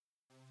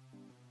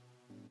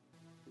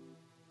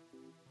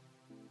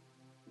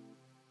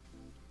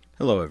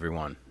Hello,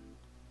 everyone,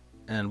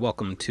 and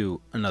welcome to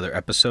another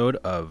episode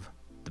of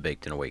the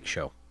Baked and Awake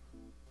Show.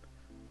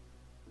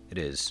 It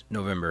is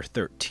November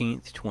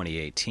 13th,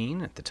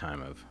 2018 at the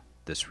time of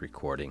this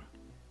recording,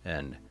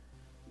 and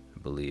I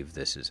believe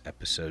this is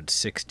episode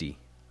 60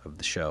 of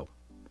the show.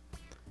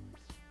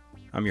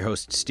 I'm your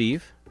host,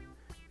 Steve,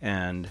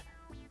 and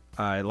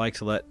I like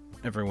to let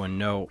everyone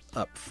know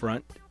up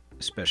front,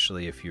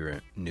 especially if you're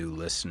a new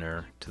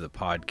listener to the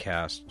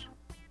podcast,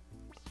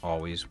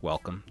 always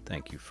welcome.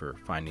 Thank you for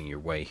finding your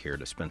way here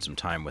to spend some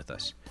time with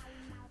us.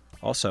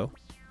 Also,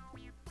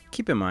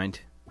 keep in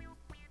mind,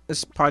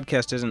 this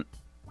podcast isn't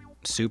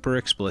super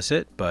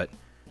explicit, but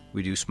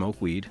we do smoke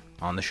weed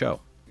on the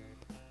show.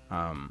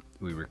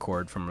 We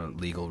record from a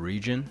legal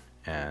region,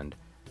 and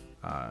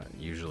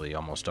usually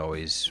almost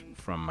always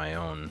from my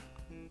own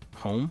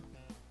home.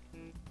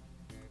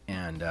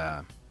 And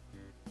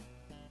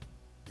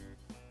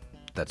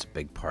that's a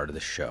big part of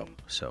the show.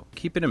 So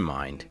keep it in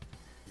mind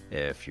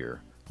if you're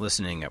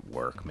listening at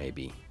work,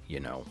 maybe,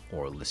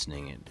 or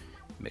listening in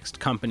mixed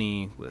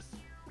company with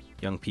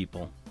young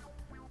people.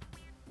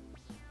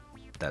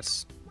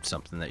 That's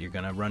something that you're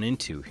going to run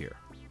into here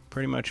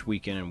pretty much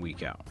week in and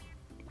week out.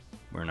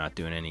 We're not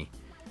doing any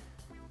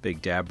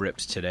big dab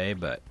rips today,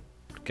 but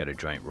got a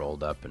joint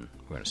rolled up and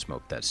we're going to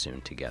smoke that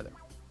soon together.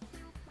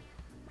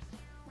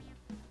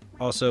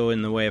 Also,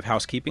 in the way of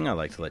housekeeping, I'd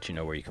like to let you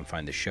know where you can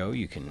find the show.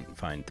 You can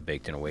find the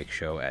Baked and Awake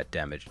Show at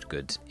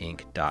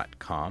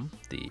damagedgoodsinc.com,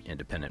 the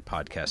independent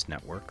podcast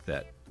network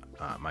that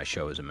my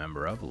show is a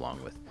member of,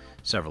 along with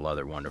several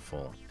other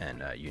wonderful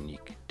and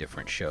unique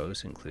different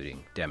shows,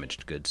 including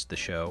Damaged Goods, the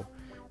show,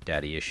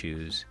 Daddy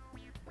Issues,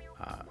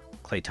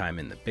 Playtime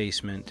in the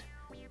Basement,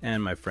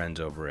 and my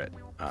friends over at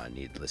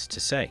Needless to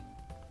Say.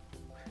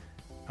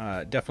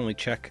 Definitely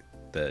check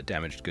the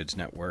Damaged Goods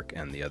Network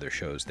and the other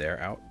shows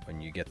there out when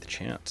you get the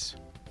chance.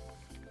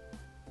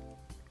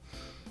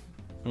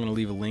 I'm going to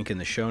leave a link in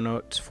the show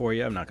notes for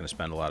you. I'm not going to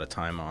spend a lot of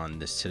time on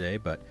this today,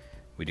 but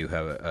we do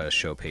have a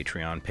show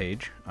Patreon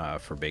page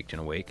for Baked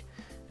and Awake,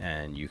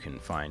 and you can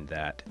find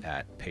that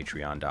at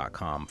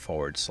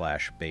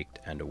patreon.com/Baked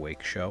and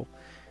Awake Show.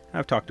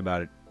 I've talked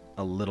about it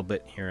a little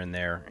bit here and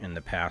there in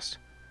the past.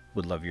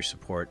 Would love your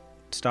support.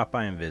 Stop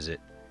by and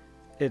visit.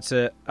 It's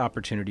an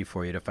opportunity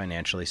for you to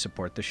financially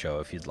support the show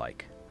if you'd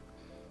like.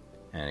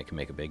 And it can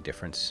make a big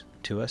difference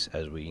to us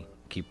as we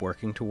keep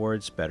working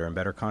towards better and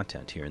better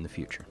content here in the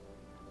future.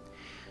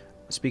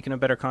 Speaking of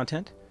better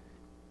content,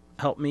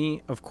 help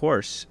me, of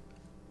course,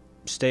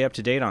 stay up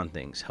to date on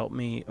things. Help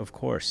me, of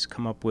course,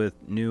 come up with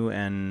new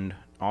and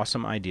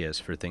awesome ideas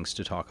for things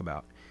to talk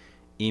about.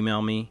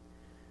 Email me.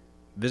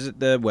 Visit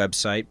the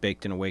website,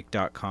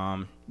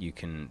 bakedandawake.com. You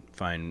can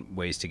find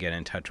ways to get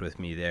in touch with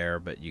me there,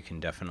 but you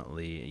can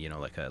definitely,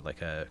 like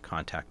a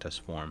contact us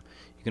form.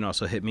 You can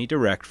also hit me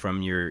direct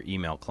from your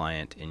email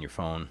client in your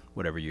phone,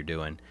 whatever you're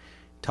doing.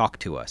 Talk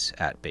to us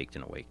at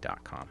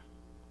bakedandawake.com.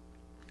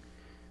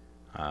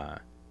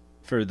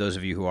 For those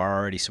of you who are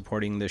already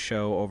supporting the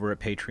show over at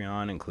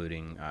Patreon,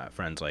 including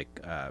friends like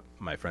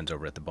my friends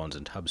over at the Bones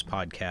and Tubs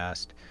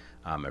podcast,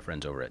 my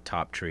friends over at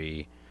Top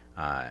Tree,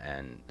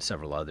 and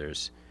several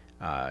others,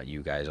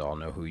 you guys all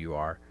know who you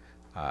are.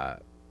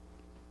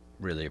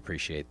 Really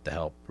appreciate the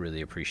help,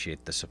 really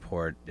appreciate the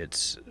support.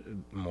 It's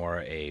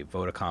more a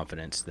vote of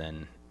confidence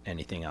than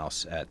anything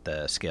else at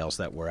the scales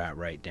that we're at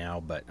right now,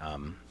 but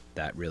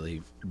that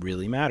really,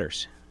 really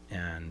matters.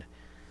 And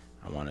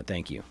I want to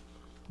thank you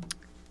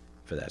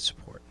for that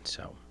support.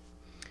 So,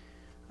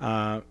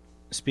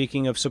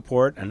 speaking of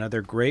support,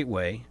 another great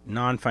way,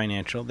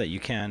 non-financial, that you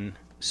can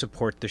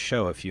support the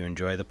show if you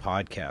enjoy the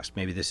podcast.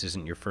 Maybe this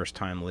isn't your first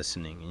time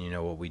listening and you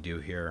know what we do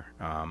here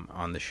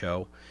on the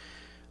show.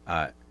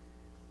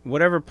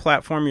 Whatever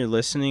platform you're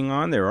listening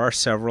on, there are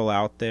several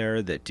out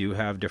there that do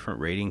have different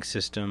rating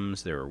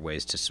systems. There are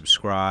ways to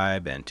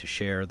subscribe and to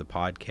share the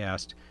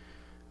podcast.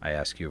 I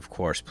ask you, of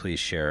course, please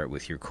share it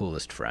with your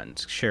coolest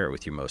friends. Share it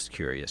with your most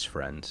curious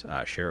friends.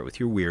 Share it with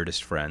your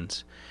weirdest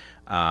friends.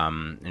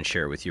 And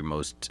share it with your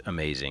most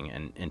amazing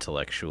and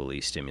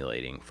intellectually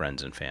stimulating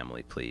friends and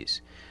family,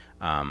 please.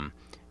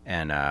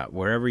 And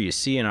wherever you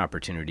see an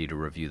opportunity to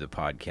review the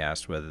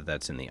podcast, whether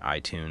that's in the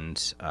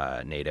iTunes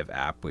native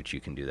app, which you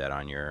can do that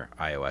on your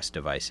iOS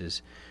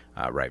devices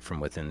right from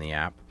within the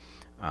app,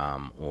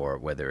 or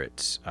whether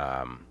it's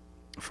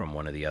from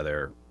one of the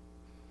other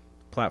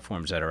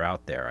platforms that are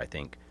out there. I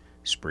think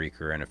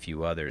Spreaker and a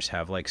few others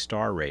have like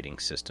star rating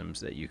systems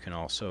that you can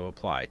also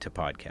apply to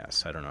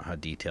podcasts. I don't know how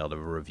detailed of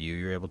a review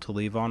you're able to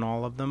leave on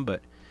all of them,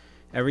 but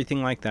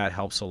everything like that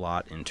helps a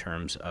lot in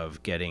terms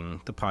of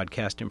getting the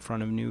podcast in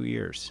front of new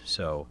ears.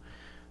 So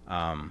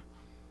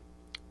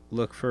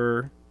look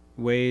for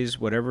ways,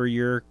 whatever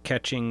you're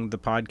catching the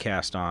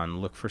podcast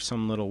on, look for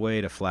some little way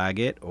to flag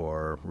it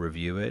or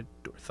review it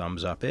or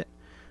thumbs up it,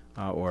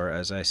 or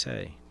as I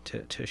say,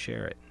 to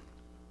share it.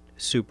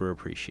 Super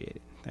appreciate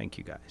it. Thank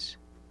you guys.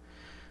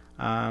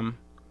 All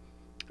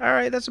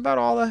right, that's about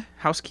all the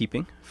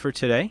housekeeping for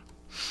today.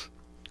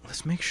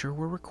 Let's make sure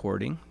we're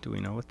recording. Do we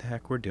know what the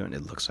heck we're doing?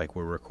 It looks like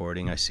we're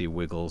recording. I see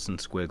wiggles and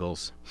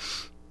squiggles.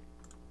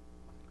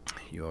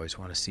 You always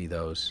want to see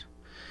those.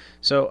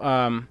 So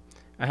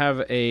I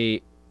have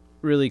a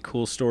really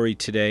cool story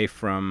today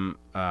from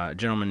a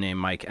gentleman named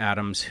Mike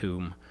Adams,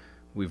 whom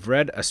we've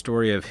read a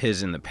story of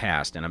his in the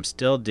past, and I'm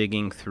still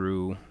digging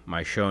through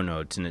my show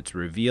notes, and it's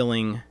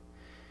revealing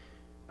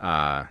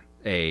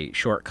a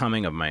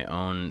shortcoming of my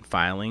own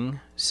filing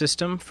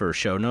system for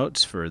show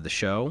notes for the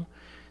show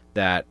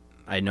that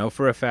I know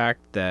for a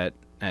fact that,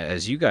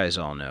 as you guys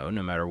all know,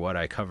 no matter what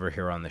I cover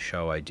here on the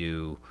show, I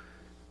do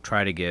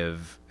try to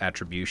give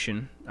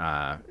attribution,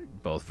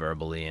 both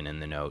verbally and in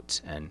the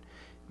notes, and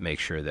make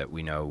sure that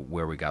we know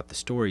where we got the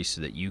story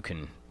so that you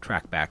can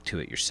track back to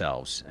it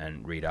yourselves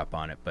and read up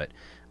on it. But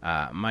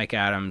Mike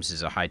Adams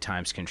is a High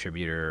Times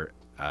contributor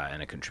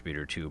and a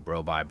contributor to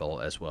Bro Bible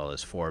as well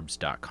as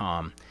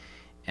Forbes.com.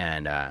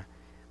 And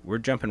we're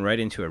jumping right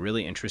into a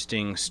really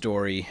interesting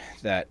story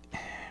that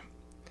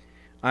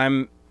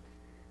I'm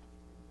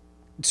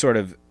sort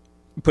of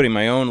putting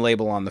my own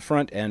label on the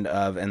front end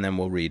of, and then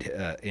we'll read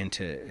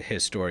into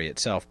his story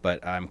itself.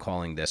 But I'm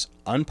calling this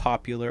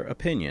Unpopular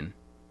Opinion: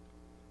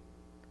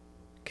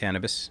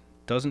 Cannabis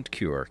Doesn't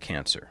Cure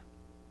Cancer.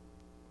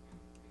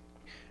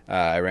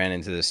 I ran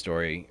into this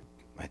story.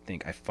 I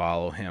think I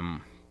follow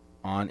him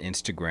on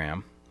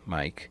Instagram,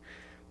 Mike,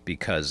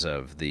 because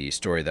of the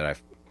story that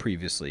I've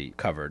previously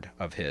covered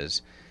of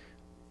his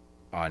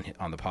on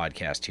the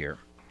podcast here.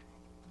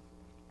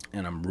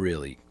 And I'm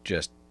really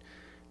just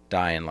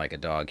dying like a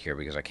dog here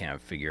because I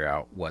can't figure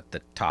out what the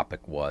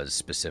topic was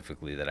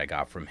specifically that I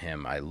got from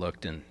him. I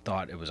looked and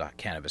thought it was a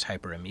cannabis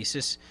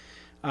hyperemesis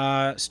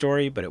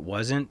story, but it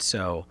wasn't.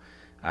 So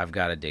I've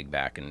got to dig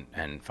back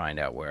and find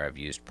out where I've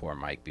used poor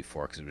Mike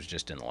before, because it was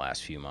just in the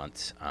last few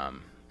months.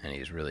 And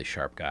he's a really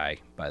sharp guy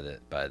by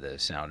the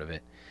sound of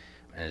it,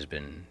 and has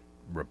been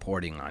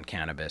reporting on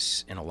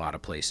cannabis in a lot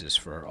of places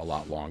for a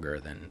lot longer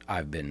than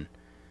I've been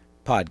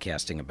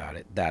podcasting about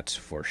it. That's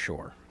for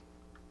sure.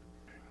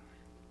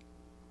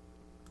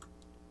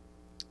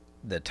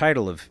 The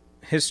title of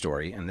his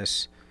story, and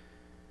this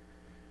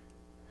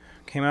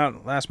came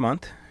out last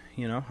month,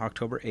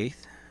 October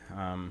 8th,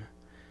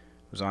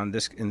 was on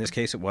this, in this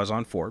case, it was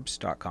on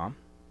Forbes.com.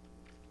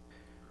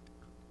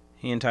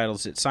 He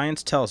entitles it,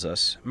 "Science Tells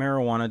Us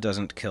Marijuana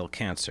Doesn't Kill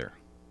Cancer.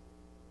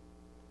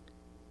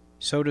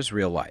 So Does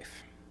Real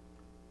Life."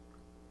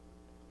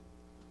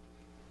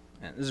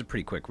 And this is a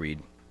pretty quick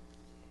read.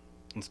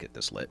 Let's get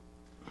this lit.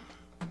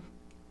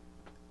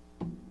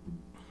 Let's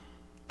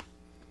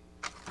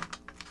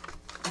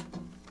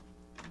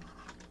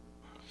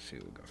see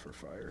what we got for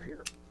fire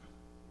here.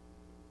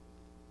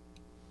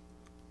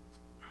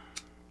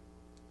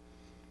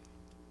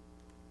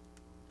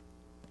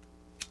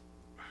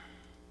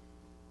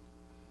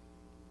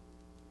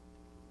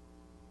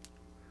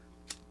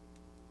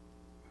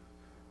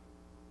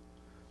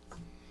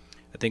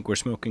 I think we're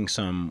smoking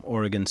some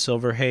Oregon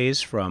Silver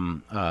Haze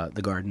from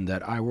the garden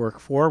that I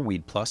work for,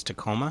 Weed Plus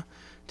Tacoma,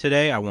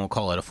 today. I won't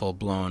call it a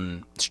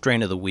full-blown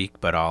strain of the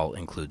week, but I'll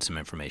include some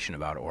information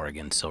about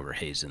Oregon Silver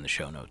Haze in the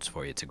show notes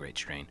for you. It's a great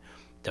strain.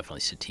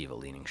 Definitely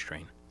sativa-leaning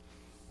strain.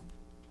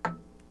 All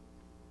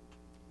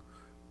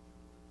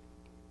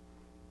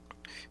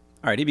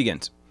right, he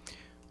begins.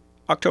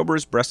 October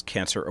is Breast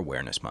Cancer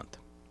Awareness Month.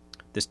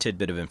 This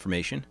tidbit of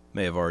information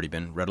may have already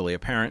been readily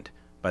apparent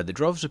by the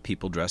droves of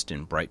people dressed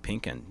in bright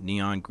pink and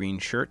neon green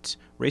shirts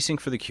racing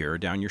for the cure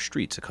down your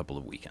streets a couple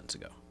of weekends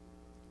ago.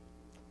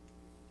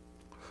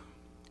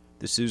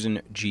 The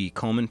Susan G.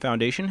 Komen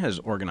Foundation has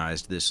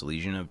organized this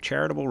legion of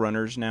charitable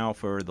runners now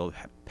for the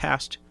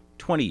past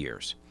 20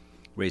 years,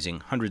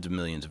 raising hundreds of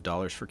millions of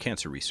dollars for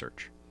cancer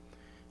research.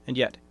 And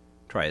yet,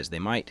 try as they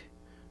might,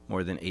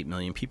 more than 8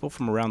 million people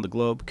from around the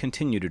globe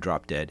continue to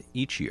drop dead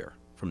each year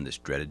from this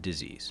dreaded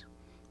disease.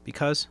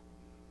 Because,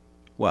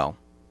 well,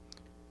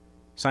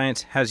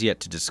 science has yet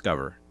to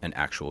discover an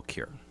actual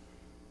cure.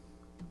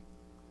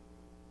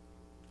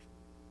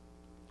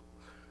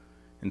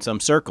 In some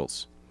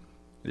circles,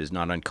 it is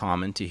not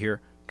uncommon to hear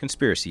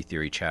conspiracy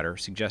theory chatter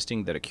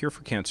suggesting that a cure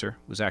for cancer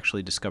was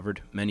actually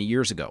discovered many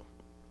years ago.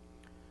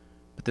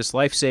 But this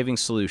life-saving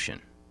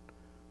solution,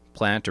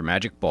 plant or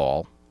magic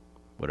ball,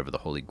 whatever the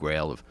holy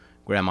grail of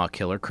grandma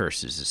killer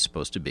curses is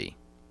supposed to be,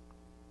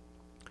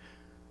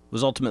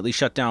 was ultimately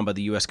shut down by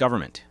the U.S.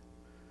 government.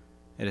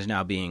 It is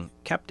now being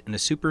kept in a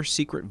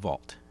super-secret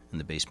vault in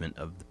the basement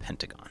of the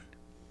Pentagon.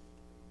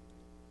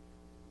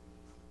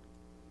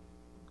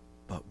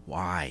 But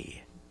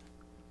why?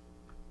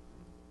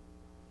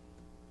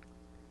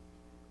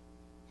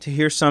 To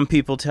hear some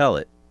people tell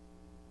it,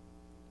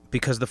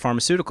 because the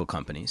pharmaceutical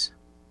companies,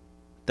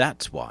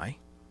 that's why.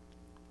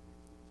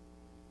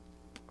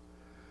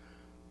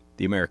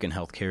 The American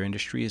healthcare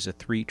industry is a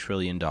 $3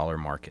 trillion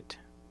market.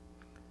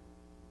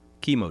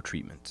 Chemo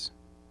treatments,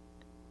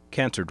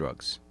 cancer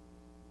drugs,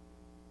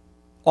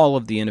 all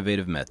of the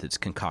innovative methods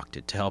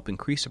concocted to help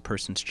increase a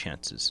person's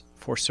chances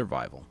for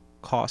survival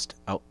cost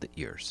out the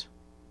ears.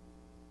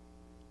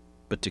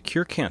 But to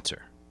cure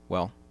cancer,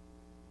 well,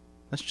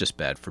 that's just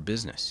bad for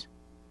business.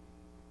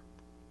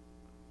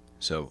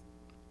 So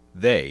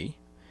they,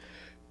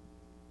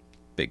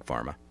 Big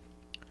Pharma,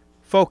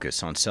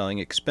 focus on selling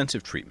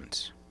expensive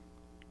treatments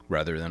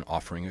rather than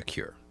offering a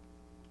cure.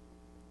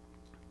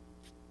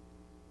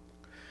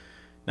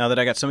 Now that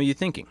I got some of you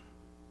thinking,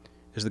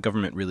 is the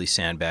government really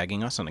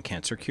sandbagging us on a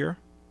cancer cure?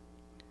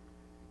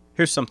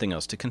 Here's something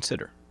else to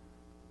consider.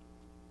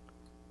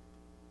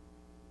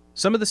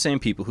 Some of the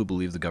same people who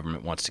believe the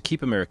government wants to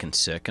keep Americans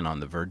sick and on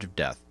the verge of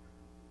death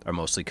are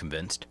mostly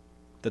convinced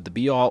that the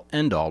be-all,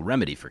 end-all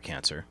remedy for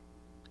cancer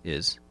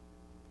is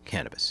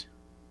cannabis.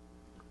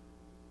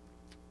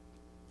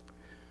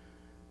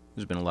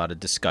 There's been a lot of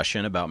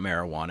discussion about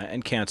marijuana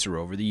and cancer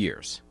over the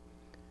years,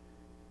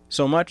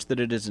 so much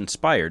that it has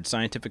inspired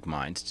scientific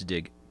minds to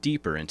dig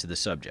deeper into the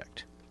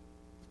subject.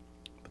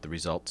 But the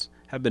results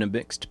have been a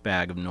mixed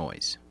bag of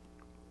noise.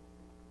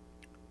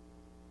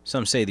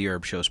 Some say the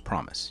herb shows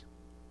promise,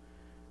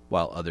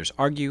 while others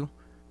argue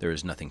there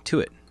is nothing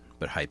to it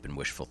but hype and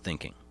wishful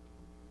thinking.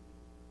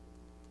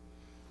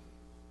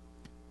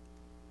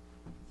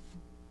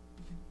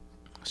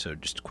 So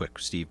just a quick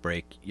Steve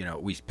break.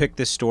 We picked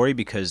this story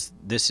because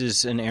this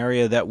is an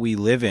area that we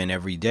live in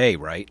every day,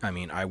 right? I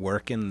mean, I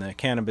work in the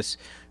cannabis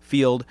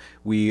field.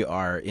 We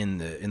are in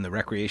the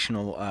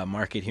recreational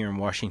market here in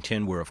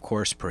Washington. We're, of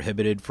course,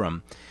 prohibited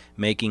from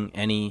making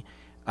any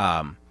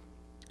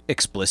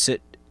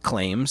explicit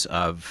claims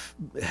of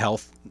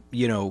health,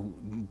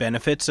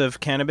 benefits of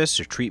cannabis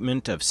or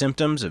treatment of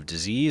symptoms of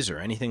disease or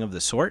anything of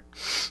the sort.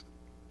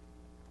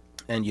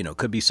 And,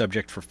 could be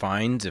subject for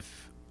fines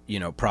if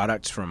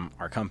products from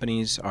our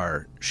companies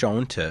are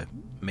shown to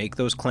make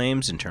those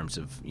claims in terms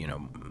of,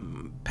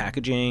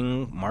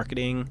 packaging,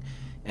 marketing,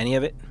 any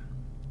of it.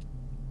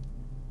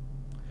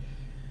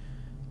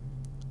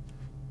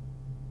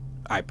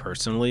 I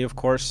personally, of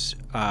course,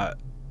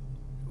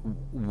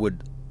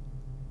 would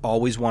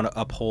always want to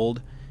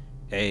uphold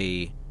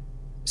a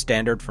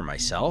standard for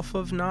myself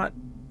of not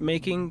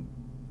making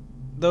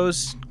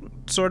those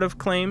sort of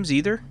claims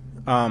either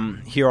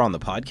here on the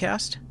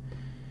podcast.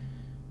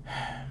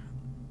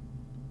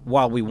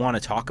 While we want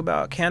to talk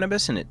about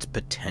cannabis and its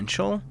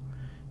potential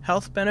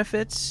health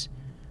benefits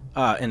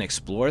and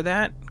explore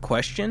that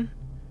question,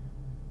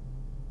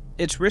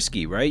 it's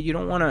risky, right? You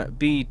don't want to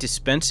be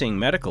dispensing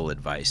medical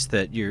advice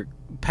that you're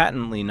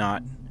patently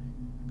not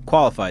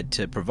qualified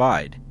to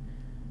provide.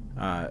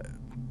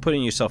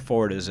 Putting yourself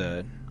forward as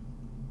an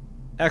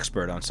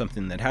expert on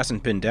something that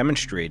hasn't been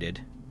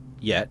demonstrated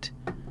yet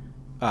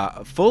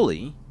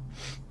fully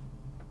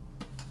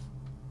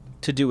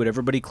to do what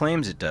everybody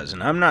claims it does.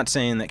 And I'm not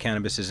saying that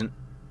cannabis isn't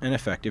an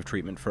effective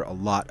treatment for a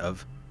lot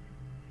of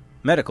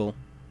medical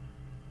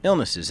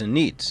illnesses and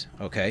needs,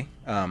 okay?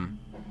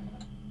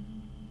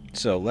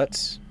 So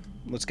let's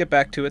get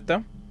back to it,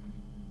 though.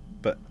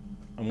 But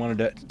I wanted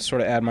to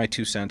sort of add my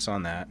 2 cents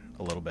on that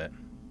a little bit.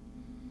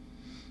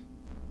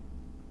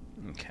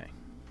 Okay.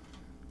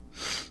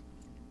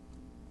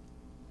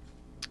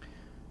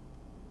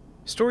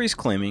 Stories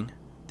claiming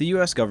the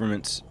U.S.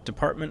 government's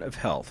Department of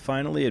Health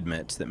finally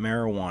admits that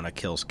marijuana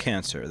kills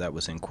cancer, that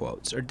was in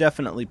quotes, are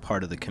definitely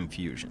part of the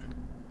confusion.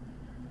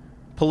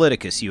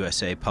 Politicus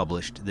USA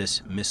published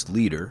this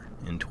misleader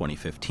in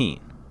 2015,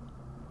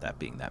 that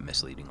being that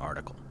misleading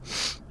article.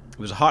 It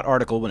was a hot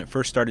article when it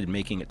first started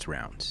making its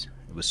rounds.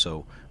 It was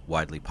so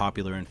widely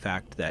popular, in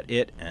fact, that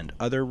it and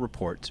other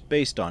reports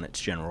based on its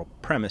general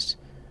premise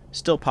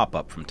still pop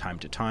up from time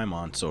to time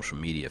on social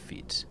media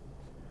feeds.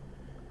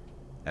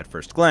 At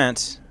first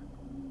glance,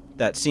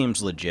 that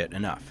seems legit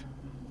enough.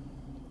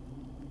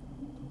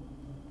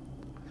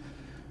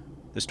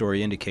 The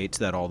story indicates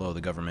that although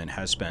the government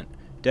has spent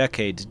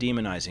decades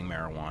demonizing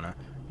marijuana,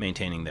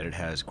 maintaining that it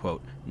has,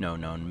 quote, no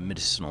known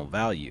medicinal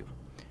value,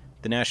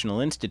 the National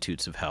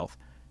Institutes of Health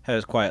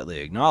has quietly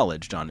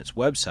acknowledged on its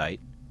website,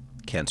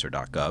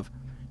 cancer.gov,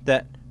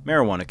 that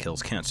marijuana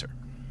kills cancer.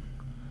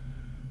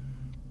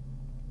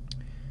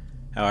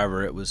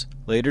 However, it was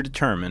later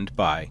determined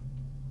by,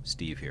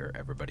 Steve here,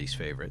 everybody's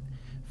favorite,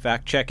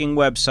 fact-checking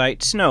website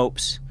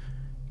Snopes,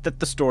 that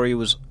the story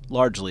was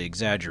largely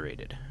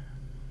exaggerated.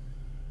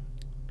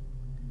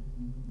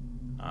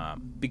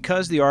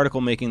 Because the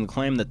article making the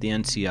claim that the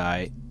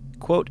NCI,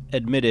 quote,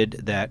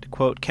 admitted that,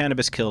 quote,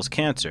 cannabis kills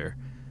cancer,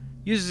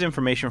 uses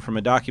information from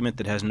a document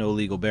that has no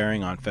legal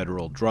bearing on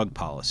federal drug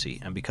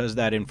policy, and because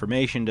that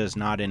information does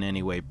not in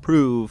any way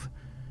prove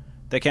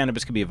that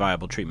cannabis can be a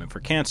viable treatment for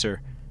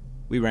cancer,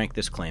 we rank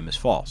this claim as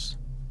false.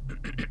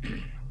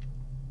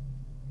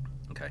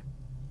 Okay.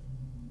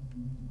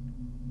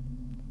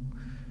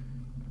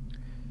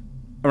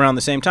 Around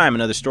the same time,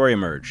 another story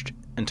emerged,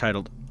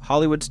 entitled,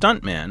 Hollywood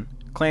Stuntman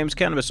Claims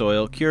Cannabis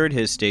Oil Cured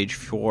His Stage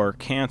 4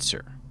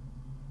 Cancer.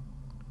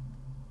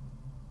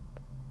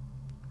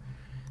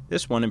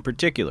 This one in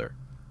particular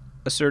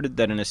asserted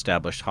that an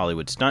established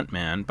Hollywood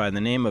stuntman by the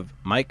name of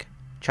Mike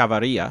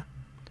Chavarria,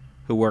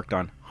 who worked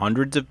on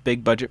hundreds of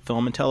big-budget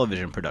film and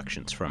television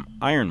productions from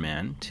Iron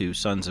Man to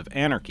Sons of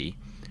Anarchy,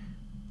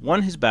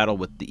 won his battle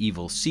with the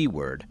evil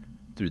C-word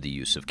through the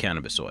use of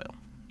cannabis oil.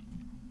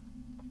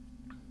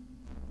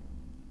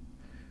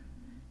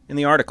 In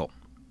the article,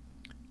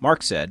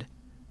 Mark said,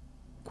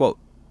 quote,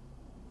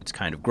 it's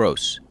kind of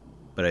gross,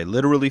 but I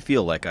literally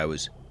feel like I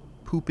was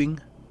pooping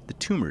the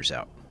tumors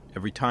out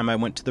every time I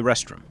went to the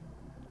restroom.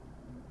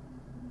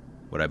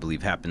 What I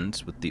believe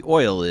happens with the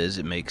oil is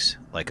it makes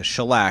like a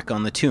shellac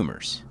on the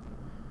tumors,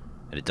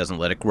 and it doesn't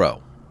let it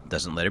grow,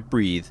 doesn't let it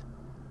breathe,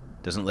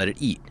 doesn't let it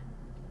eat.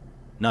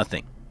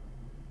 Nothing.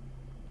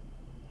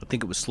 I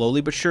think it was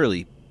slowly but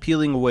surely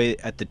peeling away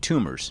at the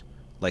tumors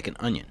like an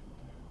onion.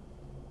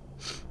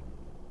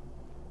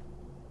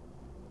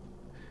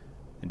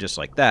 And just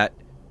like that,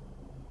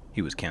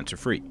 he was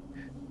cancer-free.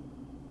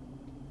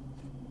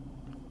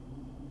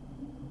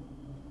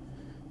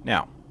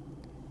 Now,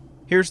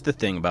 here's the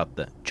thing about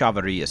the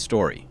Chavarria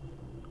story.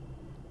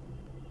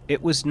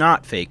 It was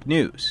not fake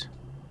news.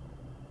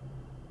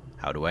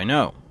 How do I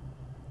know?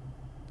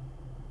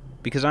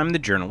 Because I'm the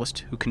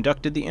journalist who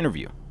conducted the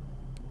interview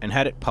and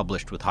had it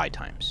published with High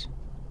Times.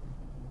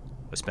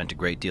 I spent a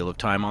great deal of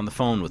time on the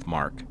phone with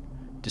Mark,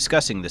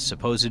 discussing this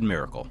supposed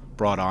miracle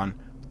brought on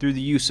through the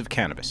use of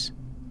cannabis.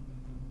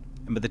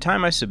 And by the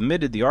time I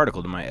submitted the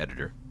article to my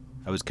editor,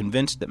 I was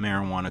convinced that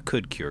marijuana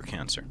could cure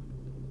cancer.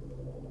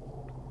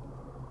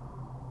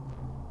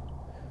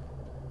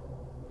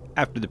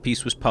 After the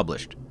piece was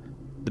published,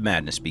 the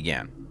madness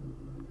began.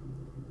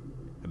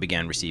 I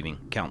began receiving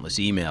countless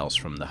emails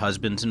from the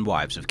husbands and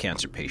wives of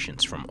cancer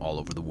patients from all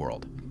over the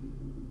world,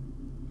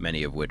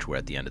 many of which were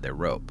at the end of their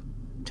rope,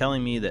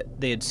 telling me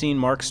that they had seen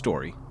Mark's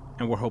story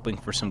and were hoping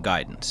for some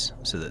guidance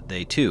so that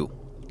they, too,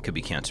 could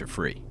be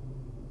cancer-free.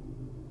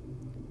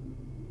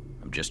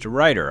 "I'm just a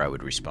writer," I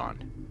would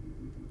respond.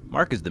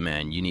 "Mark is the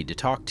man you need to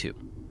talk to."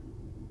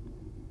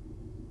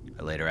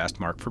 I later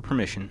asked Mark for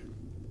permission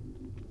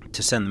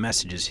to send the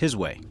messages his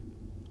way.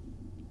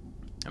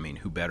 I mean,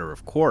 who better,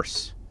 of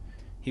course.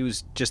 He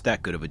was just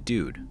that good of a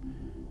dude.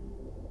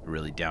 A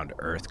really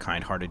down-to-earth,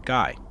 kind-hearted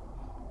guy.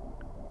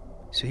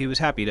 So he was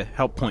happy to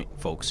help point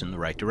folks in the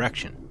right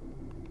direction.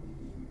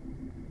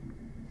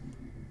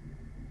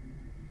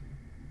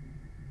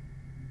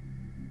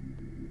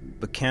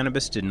 But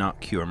cannabis did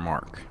not cure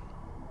Mark.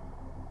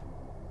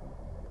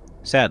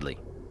 Sadly,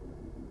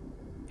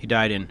 he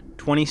died in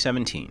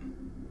 2017,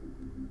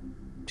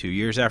 2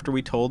 years after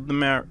we told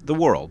the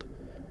world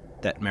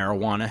that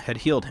marijuana had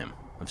healed him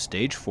of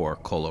stage 4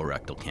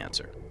 colorectal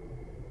cancer.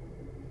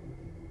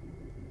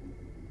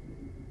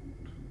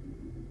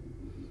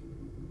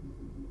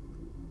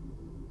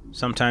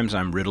 Sometimes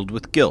I'm riddled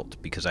with guilt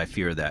because I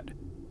fear that,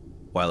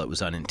 while it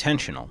was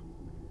unintentional,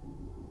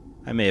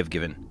 I may have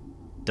given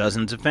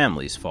dozens of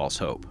families false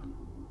hope,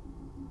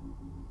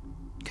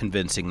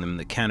 convincing them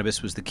that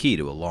cannabis was the key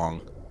to a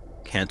long,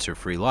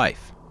 cancer-free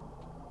life.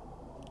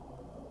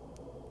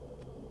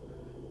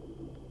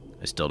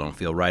 I still don't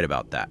feel right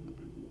about that.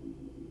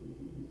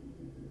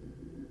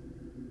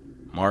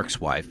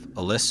 Mark's wife,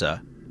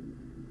 Alyssa,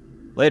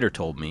 later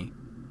told me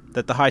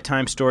that the High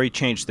Times story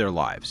changed their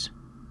lives.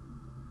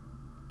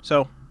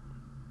 So,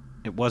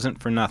 it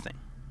wasn't for nothing.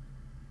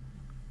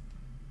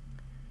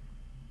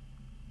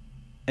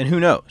 And who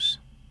knows?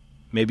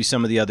 Maybe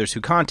some of the others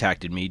who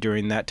contacted me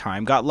during that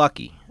time got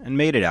lucky and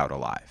made it out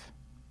alive.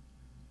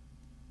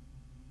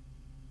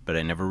 But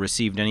I never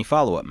received any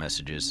follow-up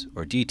messages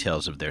or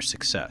details of their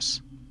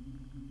success,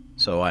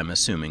 so I'm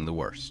assuming the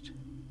worst.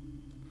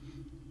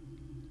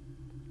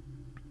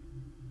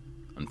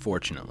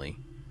 Unfortunately,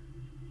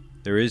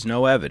 there is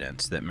no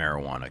evidence that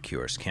marijuana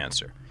cures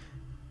cancer.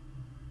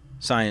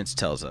 Science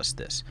tells us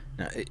this.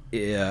 Now,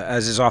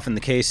 as is often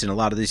the case in a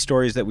lot of these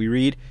stories that we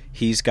read,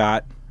 he's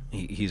a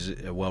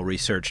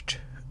well-researched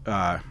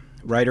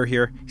writer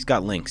here. He's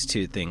got links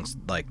to things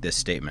like this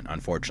statement.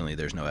 Unfortunately,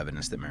 there's no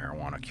evidence that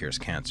marijuana cures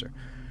cancer.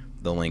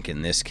 The link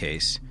in this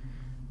case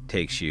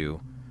takes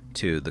you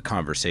to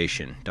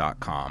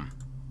theconversation.com,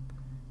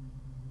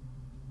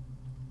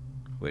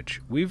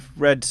 which we've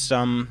read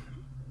some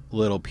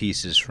little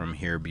pieces from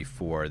here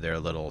before. Their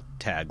little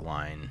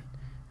tagline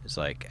is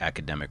like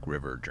academic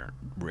rigor,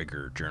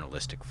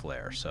 journalistic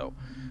flair. So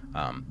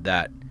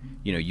that,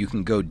 you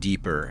can go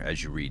deeper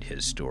as you read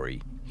his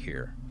story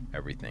here.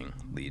 Everything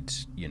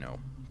leads,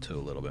 to a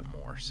little bit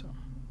more. So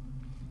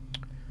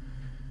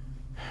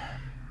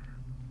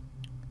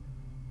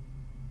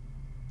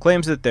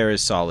claims that there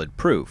is solid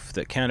proof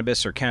that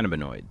cannabis or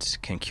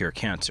cannabinoids can cure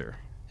cancer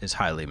is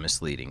highly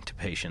misleading to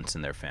patients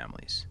and their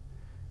families,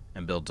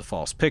 and builds a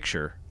false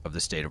picture of the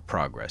state of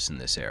progress in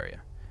this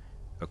area,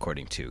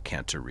 according to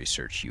Cancer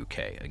Research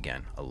UK.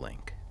 Again, a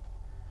link.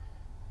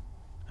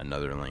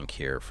 Another link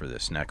here for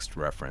this next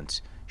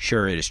reference.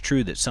 Sure, it is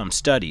true that some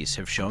studies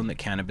have shown that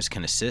cannabis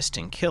can assist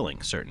in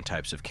killing certain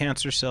types of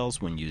cancer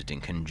cells when used in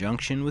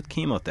conjunction with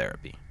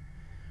chemotherapy,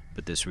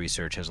 but this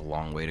research has a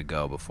long way to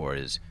go before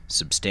it is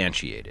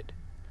substantiated.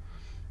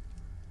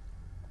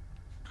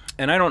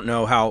 And I don't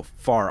know how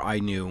far I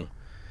knew,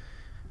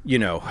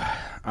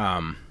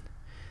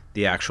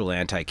 the actual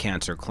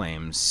anti-cancer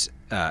claims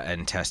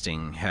and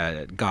testing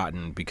had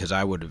gotten, because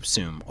I would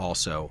assume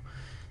also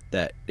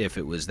that if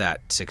it was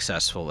that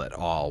successful at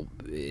all,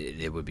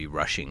 it would be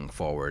rushing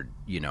forward,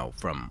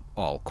 from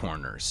all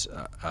corners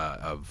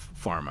of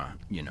pharma,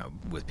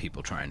 with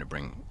people trying to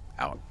bring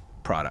out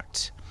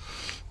products.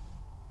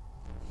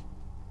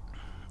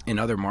 in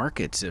other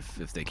markets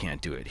if they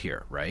can't do it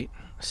here, right?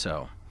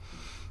 So,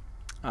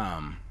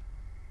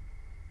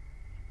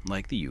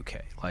 like the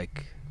UK,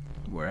 like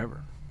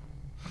wherever.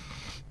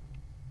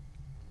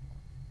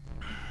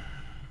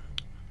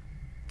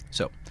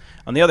 So,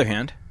 on the other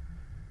hand,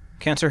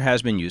 cancer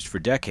has been used for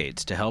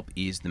decades to help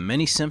ease the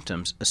many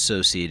symptoms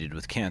associated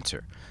with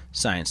cancer.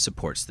 Science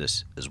supports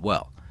this as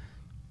well.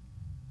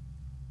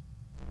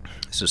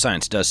 So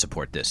science does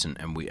support this, and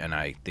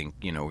I think,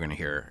 we're going to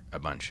hear a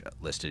bunch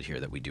listed here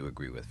that we do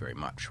agree with very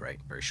much,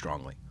 right? Very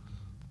strongly.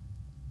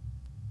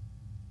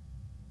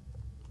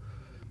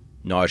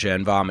 Nausea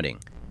and vomiting,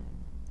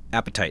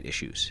 appetite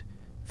issues,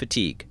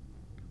 fatigue,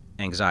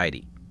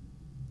 anxiety,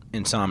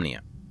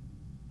 insomnia.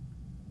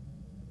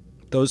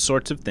 Those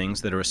sorts of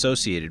things that are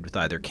associated with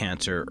either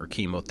cancer or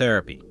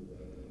chemotherapy.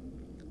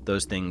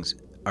 Those things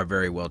are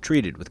very well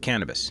treated with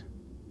cannabis.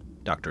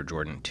 Dr.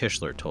 Jordan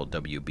Tischler told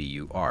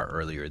WBUR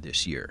earlier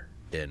this year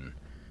in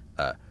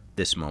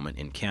This Moment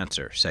in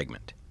Cancer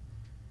segment.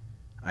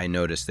 I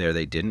noticed there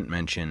they didn't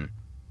mention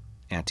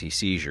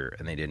anti-seizure,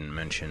 and they didn't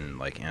mention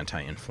like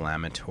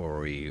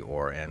anti-inflammatory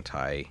or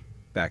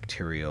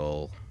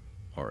antibacterial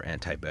or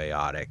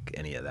antibiotic,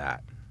 any of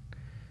that.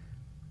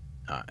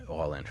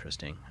 All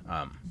interesting.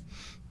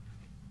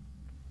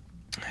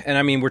 And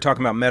I mean, we're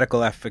talking about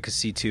medical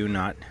efficacy too,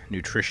 not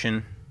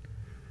nutrition.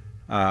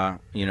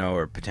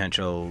 Or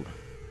potential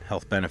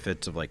health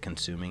benefits of like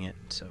consuming it.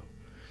 So,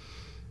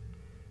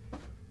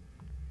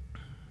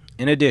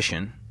 in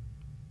addition,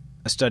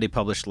 a study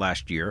published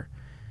last year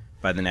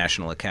by the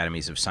National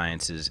Academies of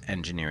Sciences,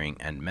 Engineering,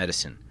 and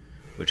Medicine,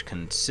 which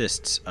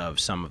consists of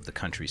some of the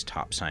country's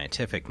top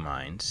scientific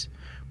minds,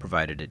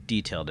 provided a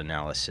detailed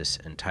analysis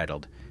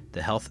entitled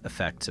 "The Health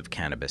Effects of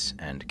Cannabis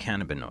and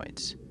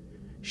Cannabinoids,"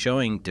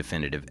 showing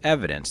definitive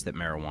evidence that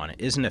marijuana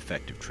is an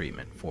effective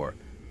treatment for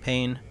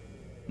pain,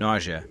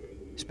 nausea,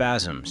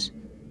 spasms,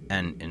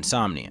 and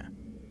insomnia.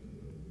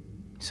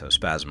 So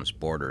spasms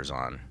borders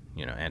on,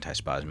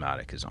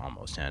 antispasmodic is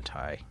almost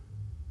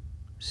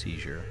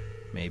anti-seizure,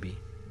 maybe.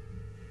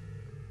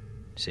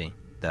 See,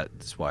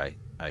 that's why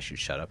I should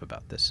shut up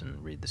about this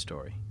and read the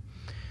story.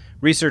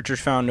 Researchers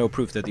found no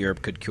proof that the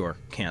herb could cure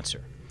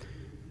cancer.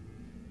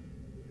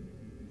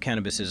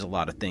 Cannabis is a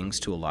lot of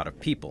things to a lot of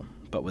people,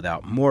 but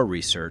without more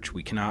research,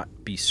 we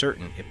cannot be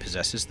certain it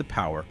possesses the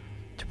power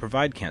to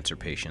provide cancer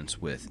patients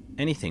with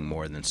anything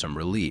more than some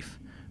relief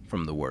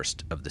from the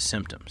worst of the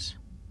symptoms.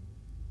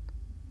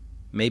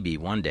 Maybe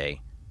one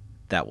day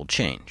that will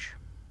change.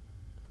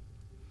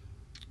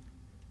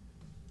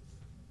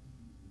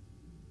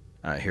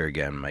 Here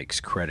again, Mike's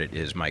credit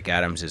is Mike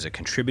Adams is a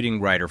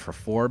contributing writer for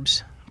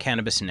Forbes,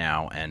 Cannabis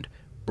Now, and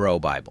Bro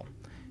Bible.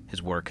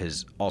 His work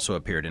has also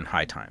appeared in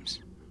High Times.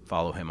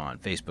 Follow him on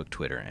Facebook,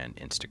 Twitter, and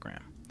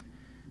Instagram.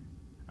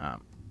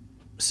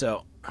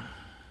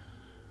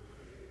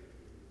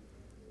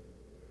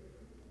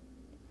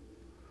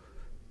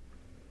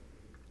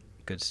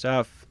 Good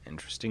stuff,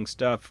 interesting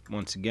stuff,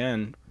 once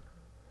again,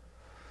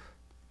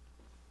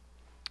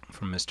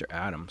 from Mr.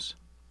 Adams.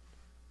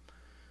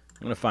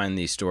 I'm going to find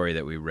the story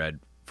that we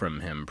read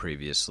from him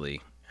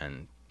previously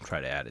and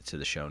try to add it to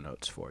the show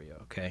notes for you,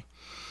 okay?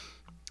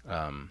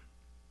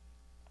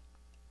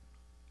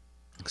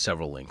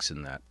 Several links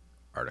in that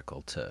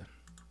article to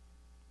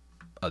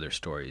other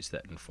stories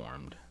that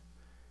informed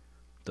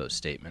those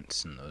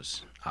statements and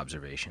those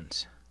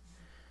observations.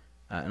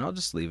 And I'll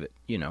just leave it,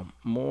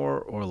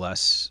 more or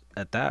less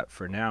at that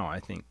for now.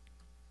 I think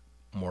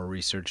more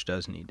research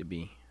does need to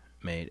be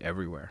made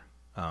everywhere.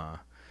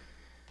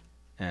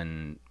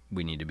 And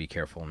we need to be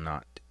careful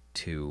not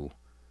to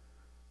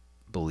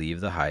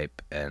believe the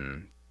hype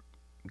and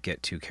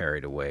get too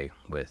carried away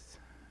with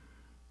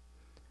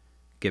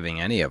giving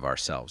any of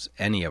ourselves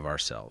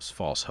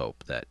false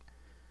hope that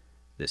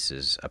this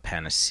is a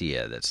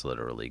panacea that's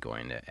literally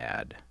going to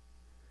add,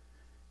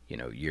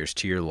 years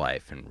to your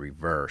life and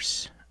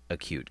reverse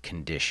acute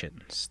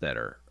conditions that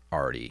are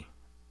already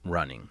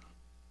running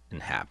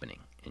and happening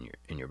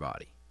in your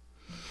body.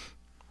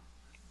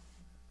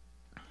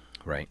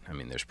 Right? I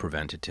mean, there's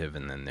preventative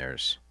and then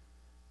there's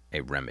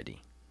a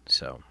remedy.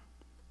 So,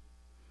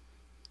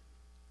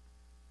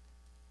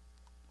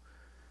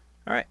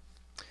 all right.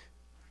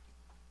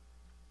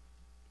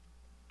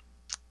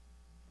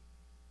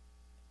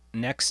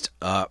 Next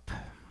up,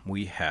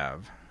 we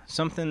have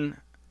something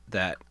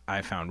that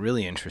I found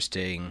really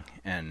interesting,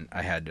 and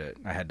I had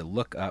to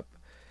look up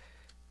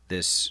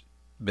this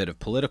bit of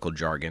political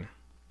jargon.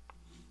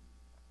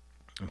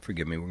 And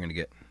forgive me, we're going to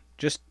get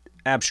just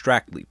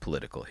abstractly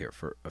political here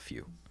for a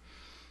few,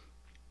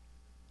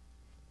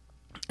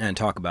 and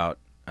talk about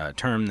a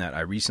term that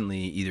I recently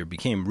either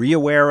became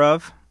re-aware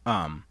of,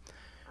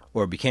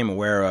 or became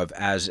aware of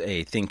as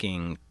a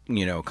thinking,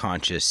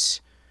 conscious,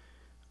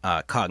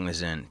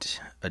 cognizant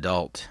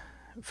adult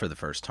for the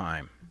first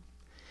time.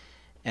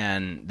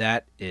 And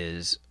that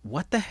is,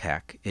 what the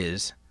heck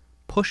is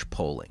push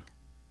polling?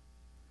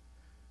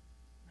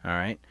 All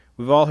right.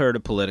 We've all heard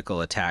of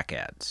political attack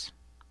ads.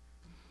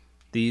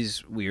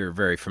 These we are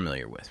very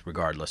familiar with,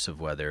 regardless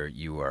of whether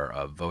you are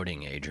of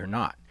voting age or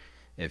not.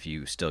 If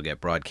you still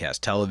get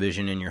broadcast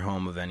television in your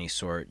home of any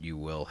sort, you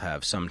will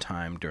have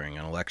sometime during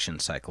an election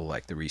cycle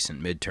like the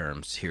recent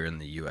midterms here in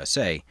the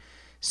USA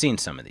seen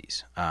some of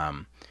these.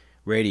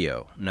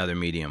 Radio, another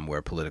medium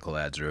where political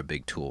ads are a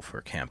big tool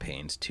for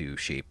campaigns to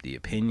shape the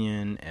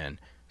opinion and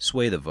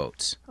sway the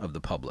votes of the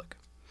public.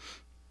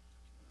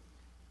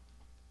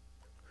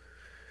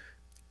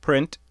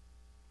 Print,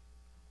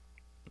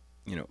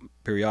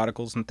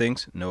 periodicals and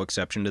things, no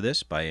exception to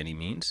this by any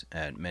means.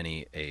 At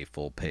many, a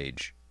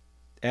full-page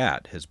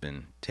ad has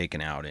been taken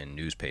out in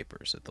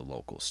newspapers at the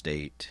local,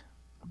 state,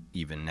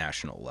 even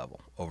national level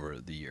over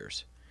the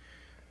years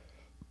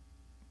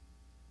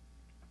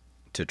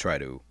to try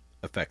to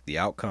affect the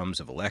outcomes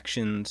of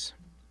elections,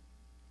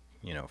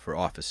 for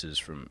offices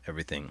from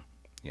everything,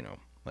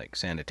 like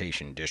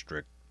sanitation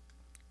district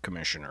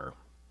commissioner,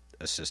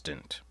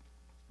 assistant,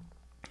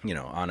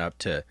 on up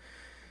to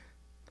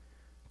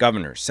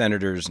governors,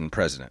 senators, and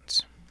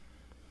presidents.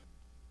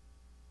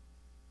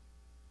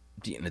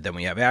 Then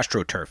we have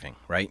astroturfing,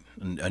 right?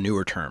 A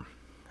newer term,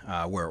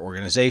 where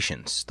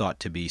organizations thought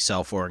to be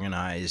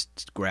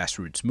self-organized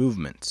grassroots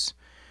movements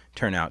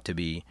turn out to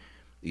be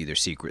either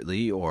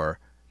secretly or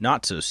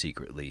not so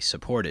secretly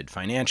supported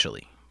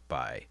financially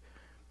by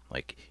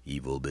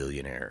evil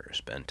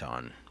billionaires bent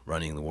on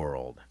running the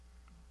world.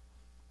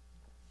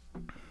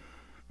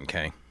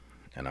 Okay?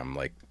 And I'm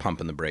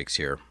pumping the brakes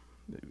here.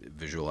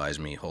 Visualize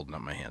me holding up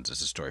my hands.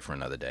 It's a story for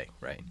another day,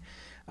 right?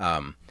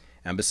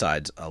 And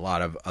besides, a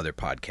lot of other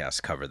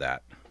podcasts cover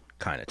that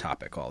kind of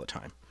topic all the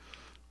time.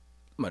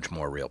 Much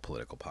more real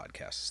political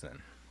podcasts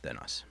than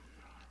us.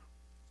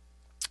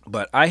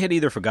 But I had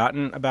either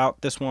forgotten about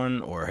this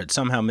one or had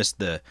somehow missed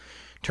the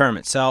term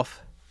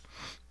itself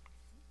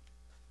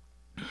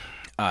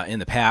in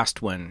the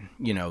past when,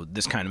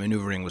 this kind of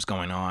maneuvering was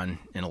going on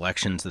in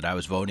elections that I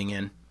was voting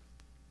in,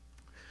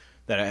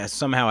 that I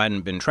somehow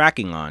hadn't been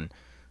tracking on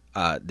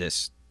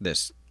this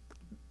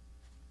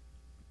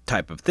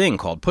type of thing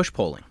called push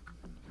polling.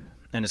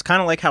 And it's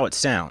kind of like how it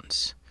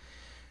sounds.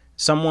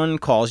 Someone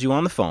calls you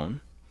on the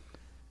phone,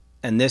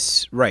 and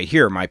this right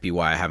here might be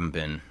why I haven't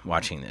been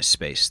watching this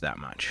space that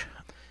much.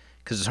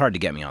 Because it's hard to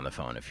get me on the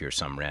phone if you're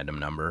some random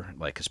number,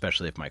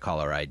 especially if my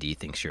caller ID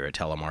thinks you're a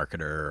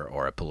telemarketer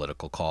or a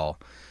political call.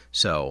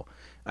 So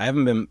I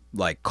haven't been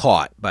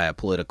caught by a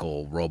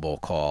political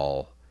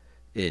robocall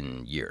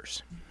in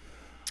years.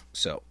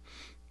 So,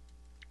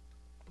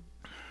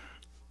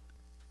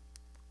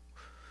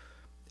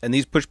 and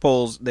these push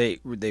polls, they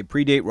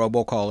predate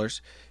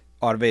robocallers,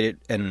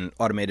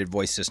 automated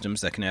voice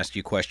systems that can ask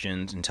you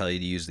questions and tell you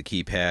to use the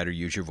keypad or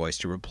use your voice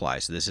to reply.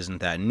 So this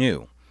isn't that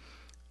new.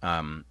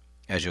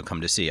 As you'll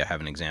come to see, I have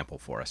an example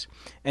for us.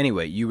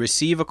 Anyway, you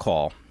receive a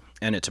call,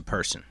 and it's a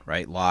person,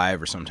 right?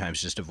 Live or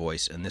sometimes just a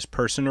voice. And this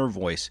person or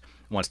voice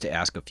wants to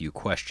ask a few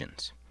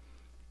questions.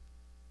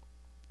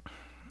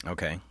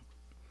 Okay.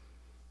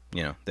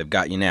 They've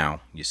got you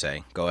now, you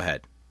say. Go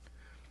ahead.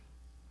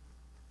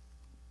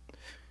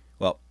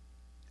 Well,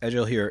 as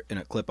you'll hear in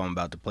a clip I'm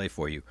about to play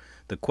for you,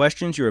 the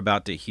questions you're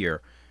about to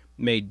hear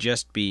may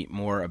just be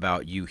more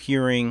about you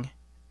hearing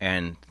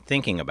and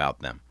thinking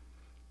about them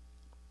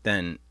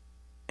than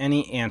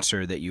any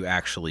answer that you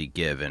actually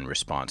give in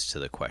response to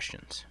the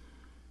questions.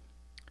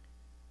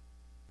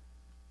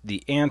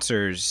 The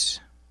answers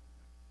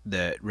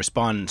that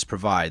respondents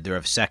provide, they're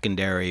of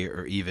secondary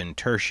or even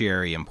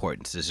tertiary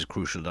importance. This is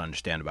crucial to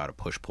understand about a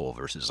push poll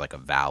versus a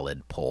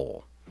valid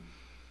poll.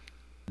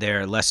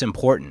 They're less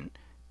important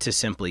to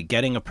simply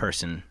getting a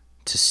person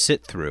to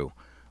sit through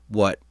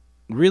what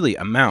really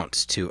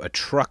amounts to a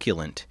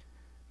truculent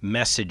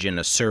message in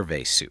a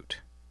survey suit.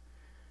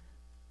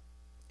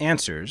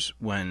 Answers,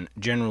 when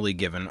generally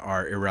given,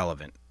 are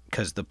irrelevant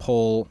because the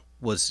poll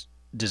was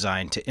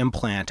designed to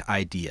implant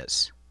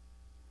ideas,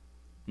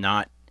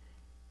 not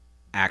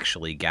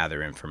actually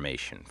gather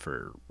information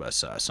for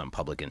some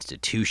public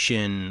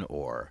institution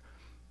or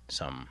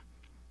some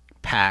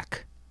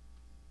PAC,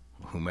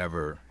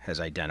 whomever has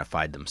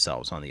identified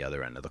themselves on the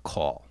other end of the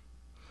call,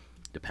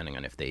 depending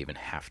on if they even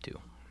have to.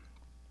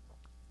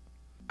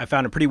 I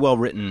found a pretty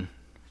well-written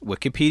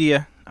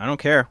Wikipedia. I don't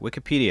care.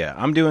 Wikipedia.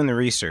 I'm doing the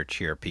research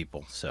here,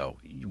 people, so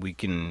we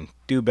can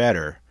do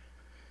better.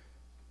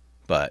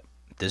 But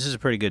this is a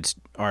pretty good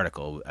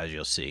article, as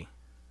you'll see,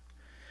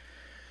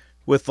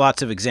 with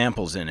lots of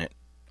examples in it,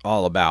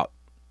 all about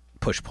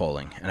push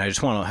polling. And I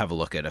just want to have a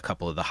look at a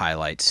couple of the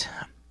highlights.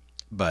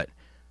 But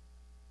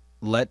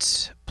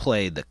let's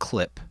play the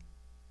clip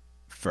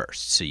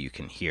first so you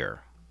can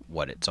hear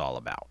what it's all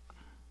about.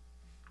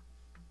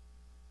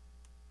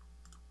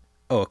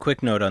 Oh, a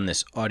quick note on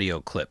this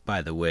audio clip,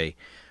 by the way.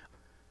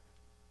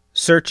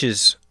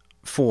 Searches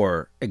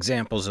for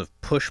examples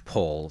of push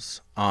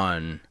polls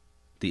on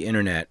the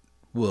internet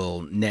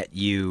will net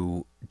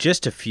you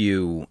just a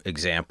few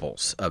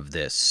examples of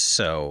this.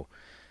 So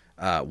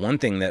one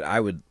thing that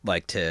I would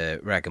like to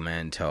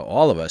recommend to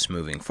all of us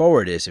moving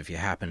forward is if you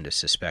happen to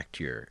suspect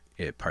you're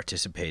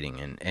participating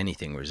in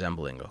anything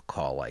resembling a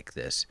call like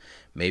this,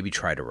 maybe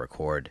try to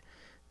record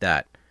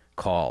that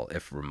call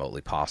if remotely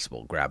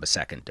possible. Grab a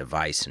second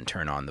device and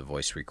turn on the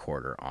voice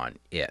recorder on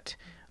it.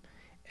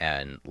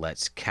 And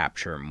let's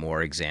capture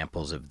more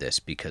examples of this,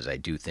 because I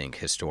do think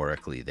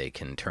historically they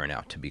can turn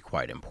out to be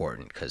quite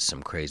important, because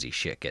some crazy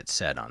shit gets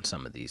said on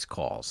some of these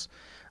calls.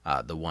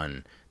 The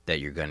one that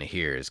you're going to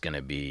hear is going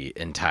to be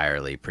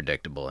entirely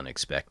predictable and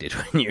expected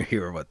when you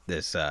hear what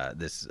this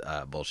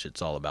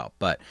bullshit's all about.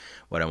 But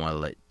what I want to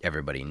let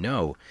everybody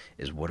know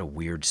is what a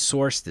weird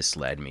source this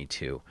led me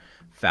to.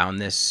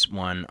 Found this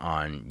one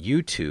on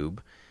YouTube,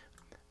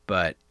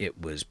 but it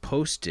was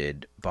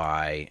posted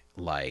by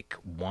like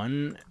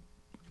one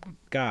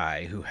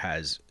guy who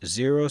has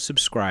 0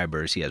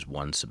 subscribers. He has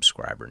 1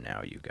 subscriber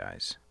now, you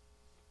guys.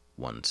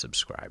 1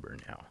 subscriber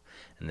now.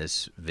 And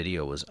this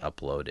video was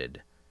uploaded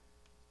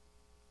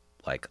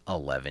like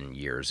 11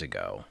 years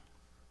ago.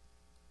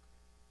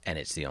 And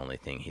it's the only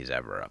thing he's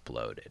ever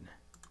uploaded.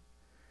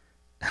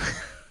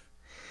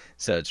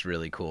 So it's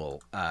really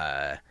cool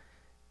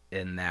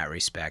in that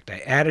respect. I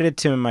added it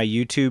to my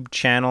YouTube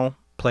channel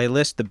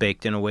playlist, the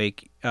Baked and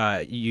Awake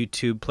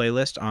YouTube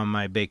playlist on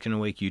my Baked and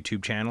Awake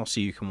YouTube channel, so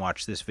you can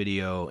watch this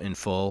video in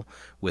full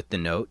with the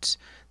notes.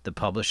 The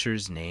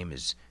publisher's name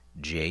is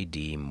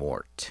J.D.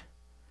 Mort.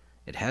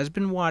 It has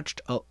been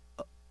watched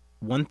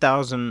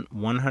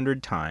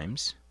 1,100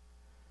 times.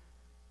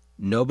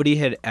 Nobody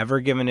had ever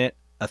given it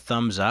a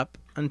thumbs up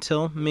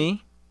until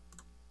me.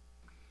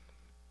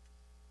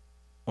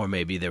 Or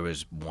maybe there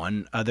was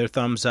one other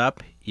thumbs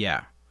up.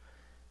 Yeah.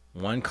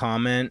 One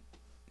comment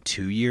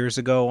 2 years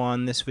ago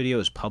on this video. It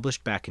was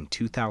published back in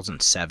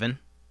 2007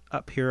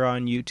 up here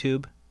on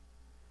YouTube.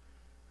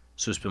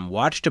 So it's been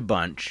watched a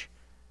bunch,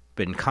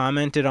 been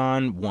commented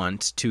on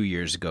once 2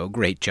 years ago.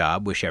 Great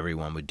job. Wish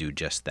everyone would do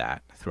just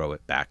that. Throw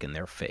it back in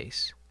their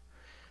face.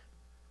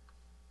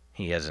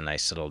 He has a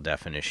nice little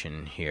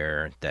definition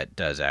here that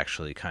does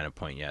actually kind of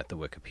point you at the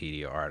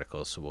Wikipedia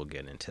article, so we'll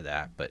get into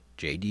that. But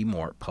J.D.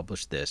 Mort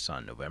published this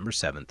on November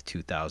 7th,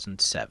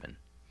 2007.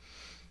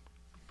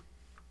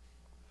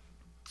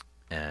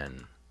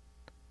 And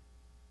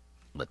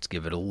let's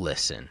give it a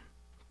listen.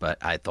 But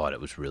I thought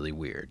it was really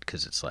weird,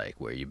 because it's like,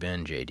 where you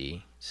been,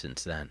 JD,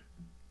 since then?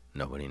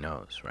 Nobody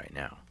knows right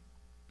now.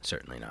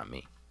 Certainly not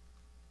me.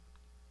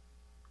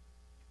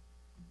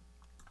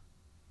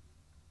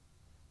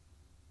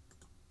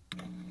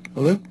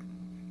 Hello?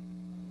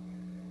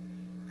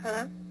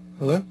 Hello?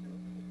 Hello?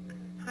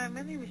 Hi,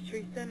 my name is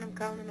Teresa, and I'm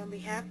calling on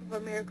behalf of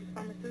America's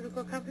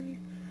pharmaceutical companies.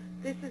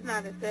 This is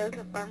not a sales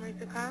or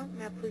fundraiser call.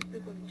 May I please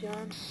speak with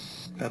John?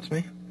 That's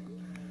me.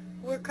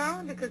 We're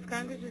calling because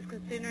Congress is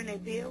considering a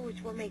bill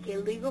which will make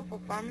it legal for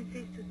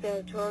pharmacies to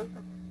sell drugs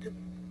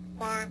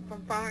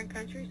from foreign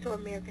countries to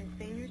American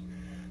seniors.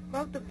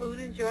 Both the Food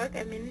and Drug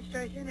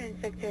Administration and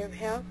Secretary of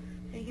Health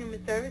and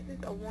Human Services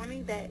are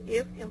warning that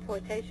if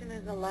importation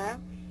is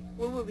allowed,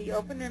 we will be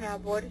opening our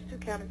borders to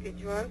counterfeit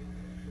drugs.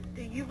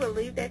 Do you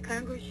believe that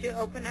Congress should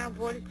open our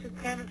borders to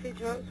counterfeit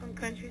drugs from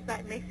countries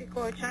like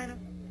Mexico or China?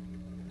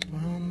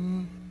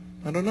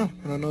 I don't know.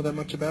 I don't know that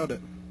much about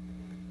it.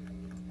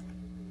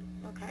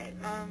 Okay,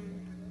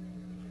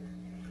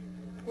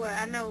 well,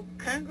 I know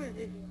Congress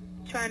is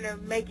trying to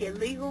make it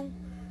legal.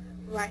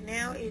 Right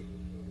now,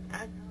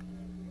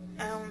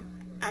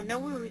 I know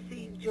we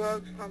receive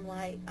drugs from,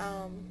 like,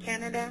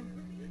 Canada,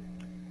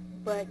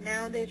 but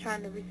now they're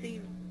trying to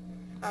receive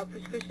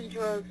prescription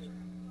drugs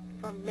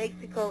from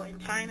Mexico and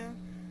China.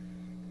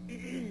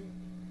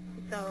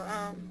 So,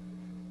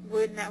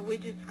 we're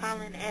just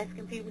calling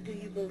asking people, do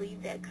you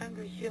believe that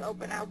Congress should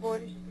open our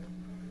borders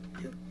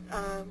to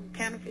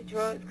counterfeit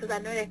drugs? Because I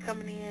know they're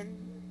coming in,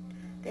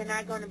 they're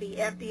not going to be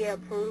FDA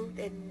approved,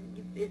 and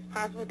it's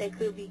possible they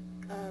could be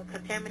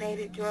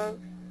contaminated drugs,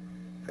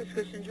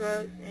 prescription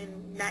drugs,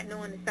 and not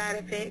knowing the side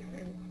effects.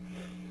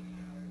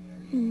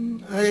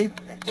 And I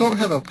don't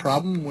have a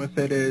problem with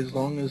it as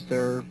long as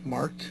they're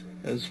marked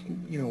as,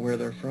 where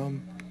they're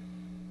from.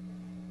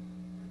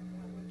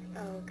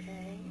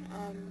 okay,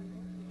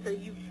 so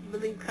you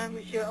believe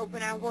Congress should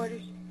open our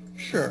borders?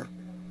 Sure.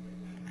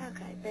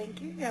 Okay,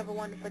 thank you. You have a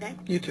wonderful day.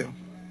 You too.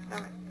 All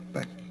right.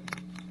 Bye.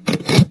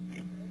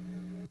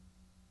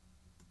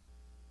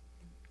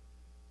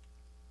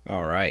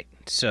 All right.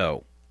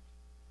 So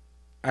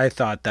I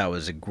thought that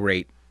was a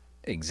great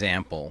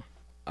example,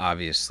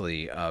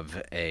 obviously,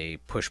 of a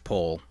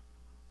push-pull,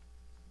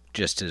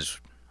 just as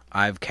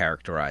I've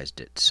characterized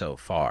it so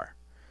far.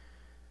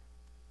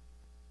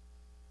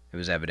 It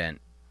was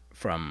evident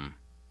from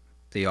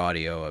the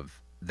audio of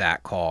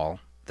that call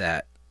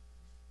that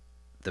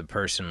the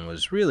person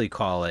was really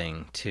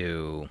calling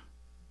to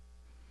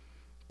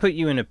put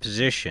you in a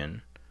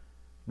position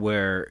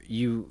where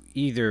you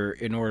either,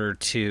 in order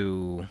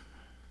to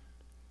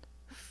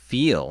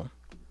feel,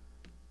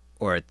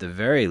 or at the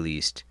very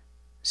least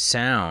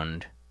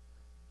sound,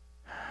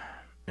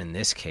 in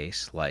this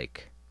case,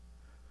 like,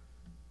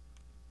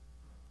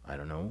 I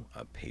don't know,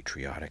 a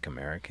patriotic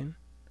American,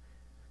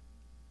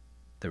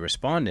 the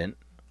respondent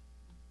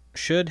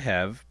should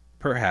have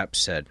perhaps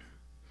said,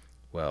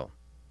 well,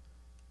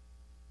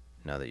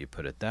 now that you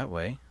put it that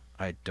way,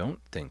 I don't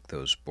think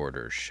those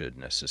borders should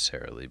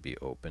necessarily be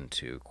open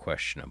to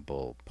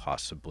questionable,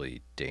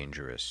 possibly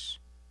dangerous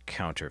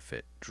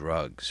counterfeit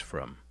drugs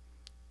from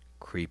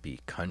creepy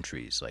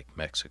countries like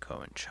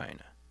Mexico and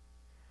China.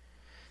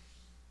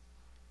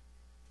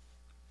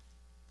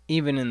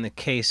 Even in the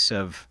case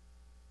of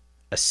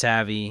a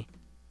savvy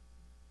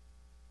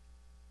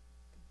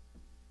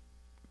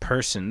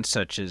person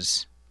such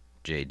as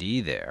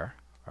JD there,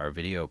 our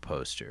video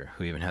poster,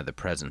 who even had the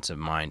presence of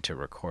mind to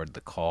record the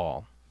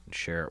call and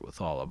share it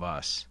with all of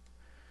us,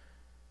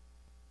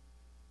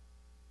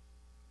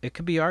 it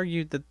could be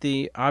argued that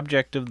the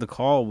object of the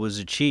call was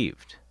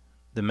achieved.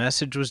 The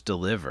message was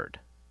delivered.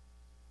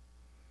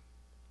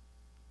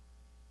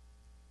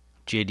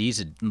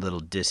 JD's a little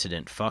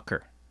dissident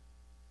fucker.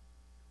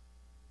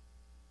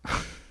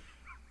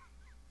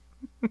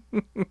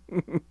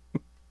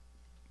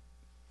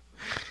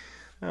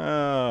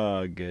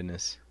 Oh,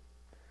 goodness.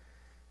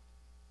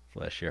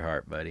 Bless your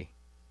heart, buddy.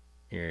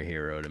 You're a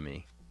hero to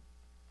me.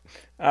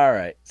 All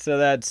right, so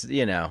that's,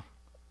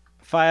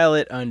 file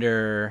it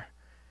under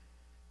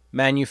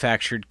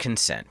manufactured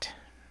consent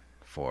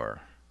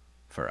for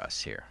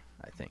us here,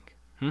 I think.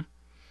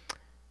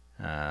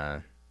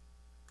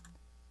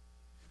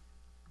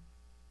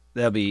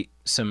 There'll be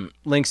some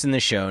links in the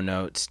show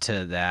notes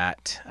to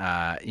that.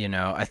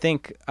 I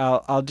think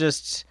I'll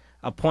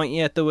point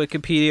you at the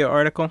Wikipedia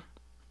article.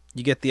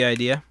 You get the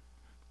idea.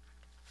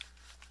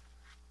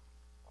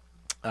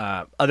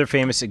 Other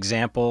famous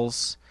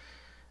examples,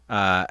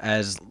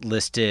 as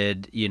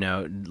listed,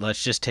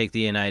 let's just take the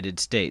United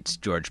States.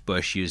 George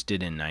Bush used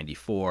it in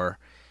 '94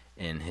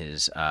 in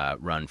his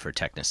run for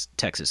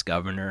Texas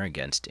governor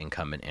against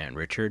incumbent Ann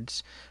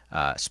Richards.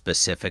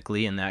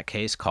 Specifically in that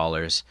case,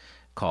 callers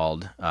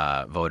called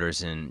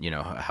voters in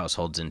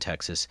households in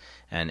Texas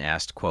and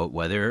asked, quote,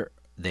 whether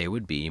they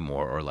would be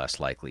more or less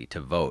likely to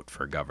vote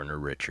for Governor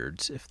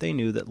Richards if they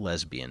knew that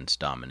lesbians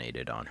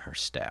dominated on her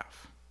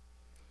staff.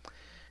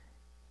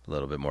 A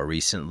little bit more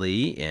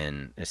recently,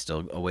 it's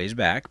still a ways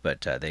back,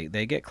 but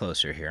they get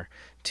closer here.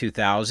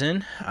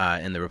 2000,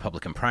 in the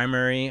Republican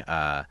primary,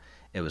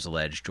 it was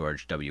alleged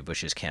George W.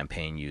 Bush's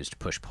campaign used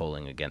push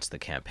polling against the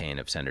campaign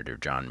of Senator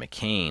John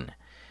McCain.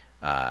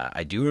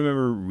 I do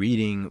remember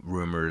reading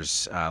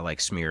rumors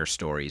like smear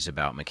stories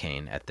about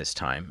McCain at this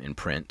time in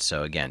print.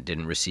 So again,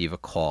 didn't receive a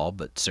call,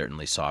 but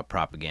certainly saw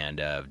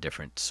propaganda of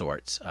different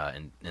sorts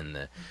in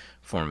the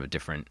form of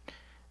different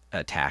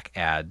attack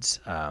ads.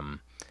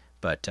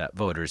 But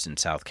voters in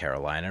South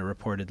Carolina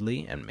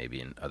reportedly, and maybe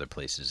in other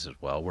places as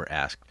well, were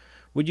asked,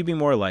 would you be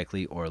more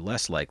likely or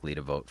less likely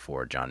to vote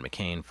for John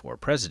McCain for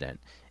president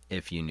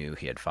if you knew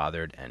he had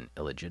fathered an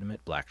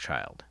illegitimate black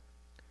child?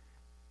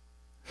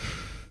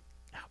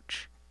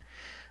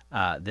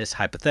 This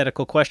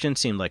hypothetical question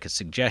seemed like a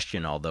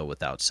suggestion, although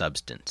without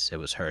substance. It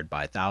was heard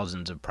by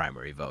thousands of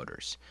primary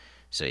voters.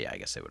 So yeah, I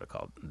guess they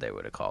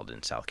would have called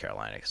in South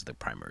Carolina because the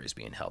primary is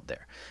being held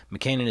there.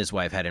 McCain and his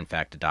wife had in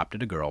fact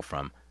adopted a girl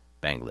from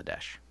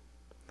Bangladesh.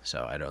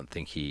 So I don't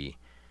think he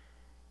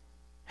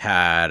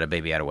had a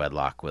baby out of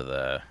wedlock with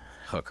a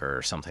hooker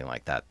or something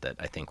like that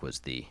I think was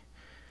the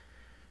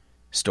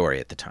story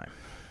at the time.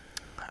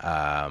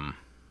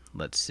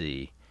 Let's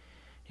see.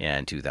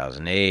 In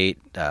 2008,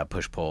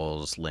 push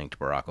polls linked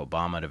Barack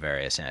Obama to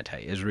various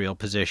anti-Israel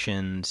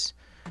positions.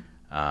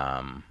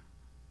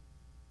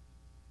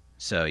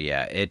 So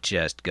yeah, it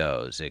just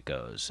goes. It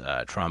goes.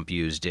 Trump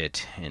used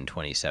it in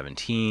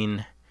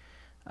 2017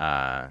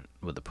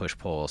 with the push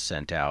poll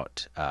sent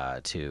out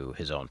to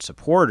his own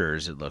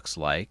supporters, it looks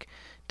like,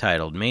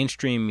 titled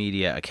Mainstream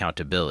Media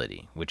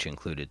Accountability, which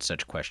included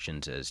such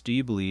questions as, do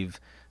you believe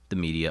the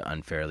media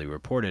unfairly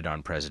reported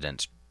on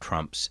President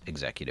Trump's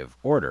executive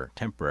order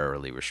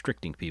temporarily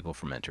restricting people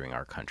from entering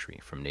our country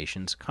from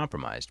nations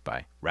compromised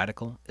by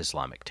radical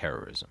Islamic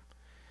terrorism?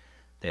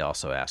 They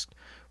also asked,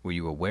 were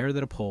you aware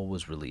that a poll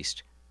was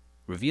released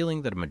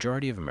revealing that a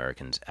majority of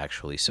Americans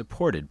actually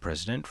supported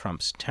President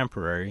Trump's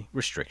temporary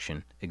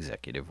restriction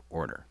executive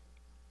order?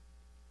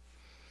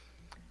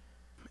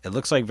 It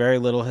looks like very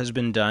little has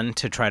been done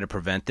to try to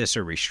prevent this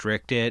or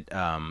restrict it.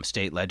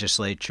 State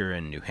legislature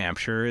in New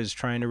Hampshire is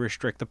trying to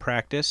restrict the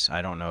practice.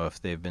 I don't know if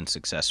they've been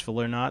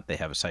successful or not. They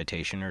have a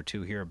citation or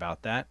two here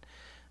about that.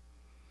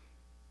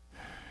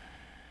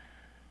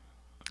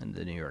 And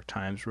the New York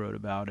Times wrote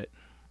about it.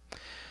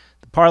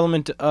 The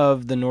Parliament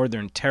of the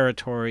Northern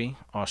Territory,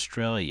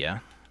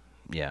 Australia,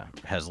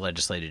 has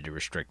legislated to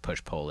restrict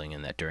push polling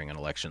and that during an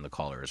election the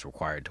caller is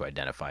required to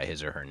identify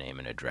his or her name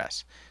and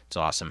address. It's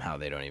awesome how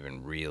they don't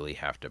even really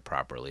have to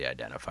properly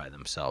identify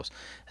themselves.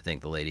 I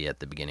think the lady at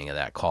the beginning of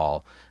that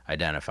call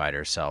identified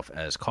herself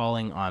as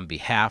calling on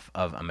behalf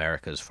of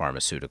America's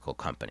pharmaceutical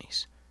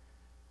companies.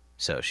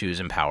 So she was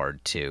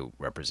empowered to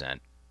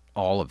represent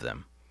all of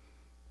them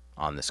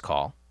on this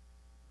call.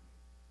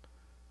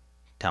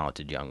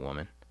 Talented young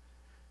woman.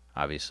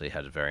 Obviously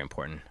has a very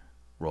important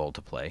role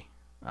to play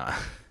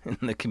in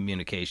the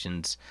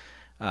communications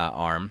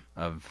arm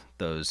of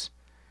those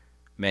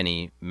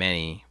many,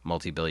 many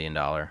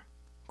multi-billion-dollar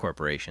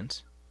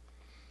corporations.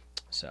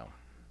 So,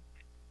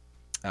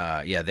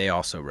 Yeah, they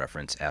also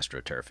reference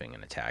astroturfing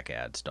and attack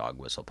ads, dog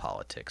whistle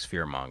politics,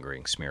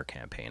 fear-mongering, smear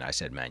campaign. I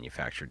said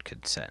manufactured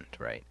consent,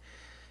 right?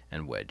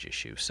 And wedge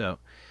issue. So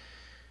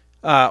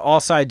all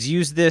sides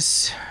use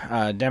this.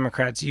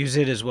 Democrats use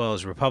it as well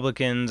as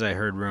Republicans. I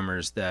heard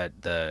rumors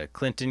that the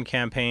Clinton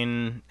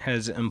campaign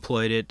has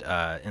employed it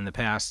in the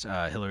past,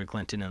 Hillary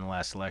Clinton in the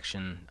last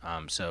election.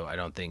 So I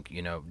don't think,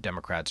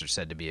 Democrats are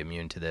said to be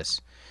immune to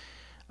this.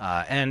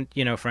 And,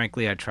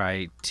 frankly, I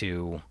try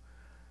to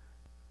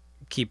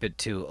keep it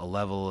to a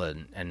level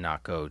and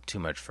not go too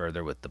much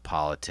further with the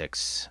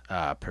politics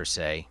per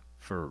se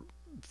for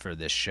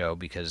this show,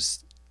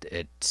 because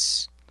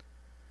it's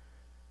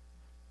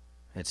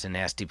a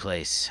nasty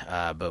place.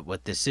 But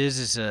what this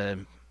is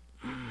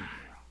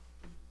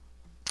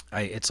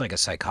it's like a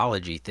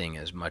psychology thing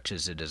as much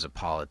as it is a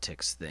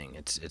politics thing.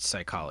 It's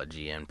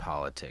psychology and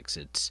politics.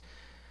 It's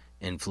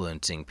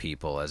influencing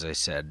people. As I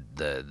said,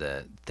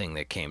 the thing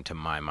that came to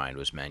my mind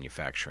was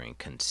manufacturing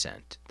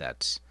consent.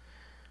 That's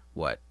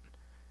what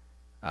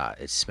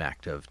it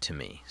smacked of to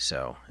me.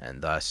 So,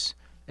 and thus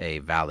a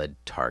valid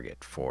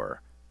target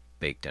for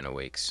Baked and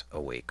Awake's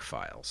Awake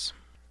Files.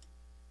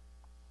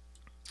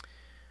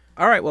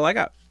 All right, well, I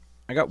got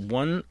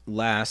one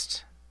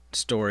last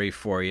story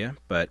for you,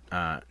 but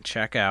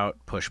check out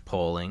Push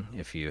Polling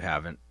if you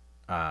haven't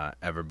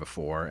ever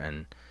before,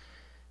 and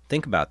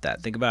think about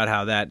that. Think about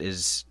how that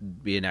is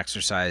being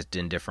exercised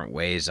in different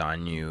ways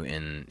on you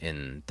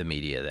in the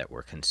media that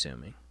we're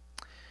consuming.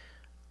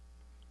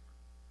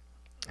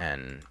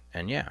 And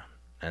yeah,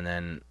 and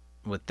then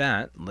with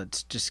that,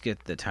 let's just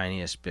get the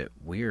tiniest bit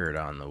weird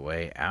on the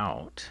way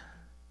out.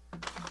 Do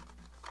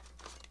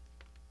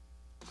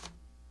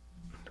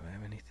I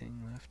have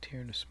anything left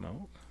here to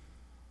smoke?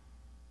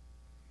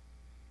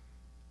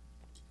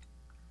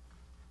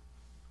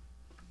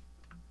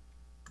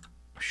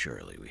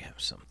 Surely we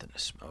have something to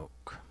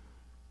smoke.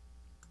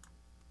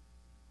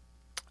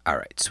 All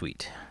right,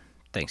 sweet.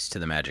 Thanks to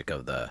the magic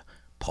of the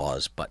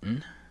pause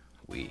button,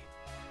 we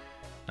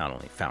not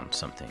only found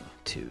something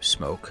to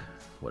smoke.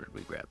 What did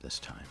we grab this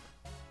time?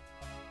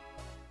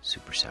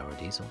 Super sour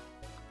diesel.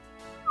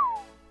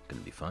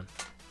 Gonna be fun.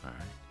 All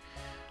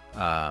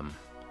right.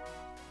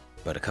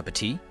 But a cup of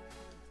tea.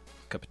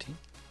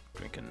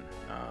 Drinking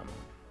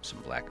some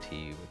black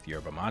tea with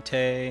yerba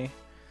mate,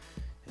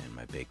 and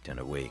my Baked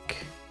and Awake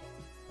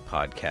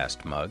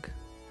podcast mug,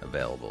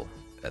 available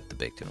at the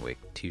Baked and Awake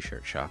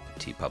t-shirt shop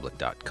at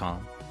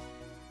tpublic.com.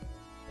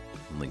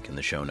 Link in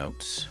the show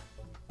notes.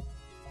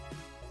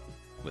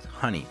 With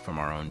honey from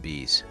our own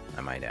bees,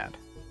 I might add.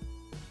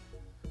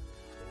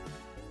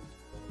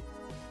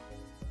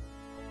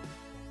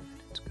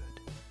 It's good.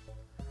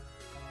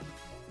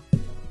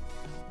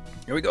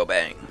 Here we go,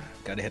 bang!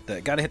 Gotta hit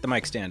the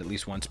mic stand at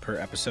least once per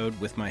episode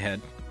with my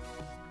head.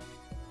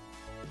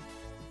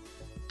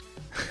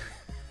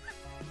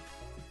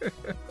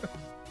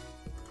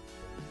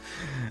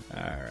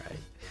 All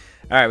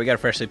right, we got a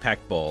freshly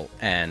packed bowl,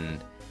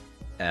 and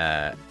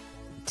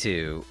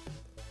to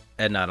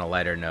end on a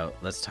lighter note,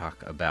 let's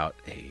talk about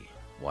a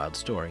wild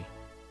story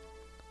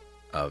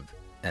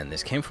and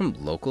this came from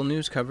local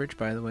news coverage,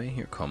 by the way,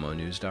 here,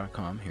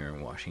 comonews.com, here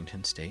in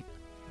Washington State.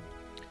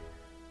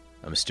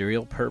 A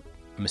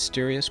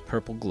mysterious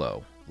purple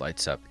glow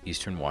lights up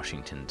eastern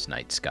Washington's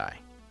night sky.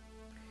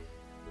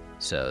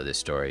 So this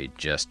story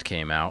just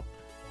came out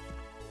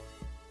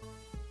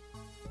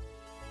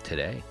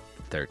today,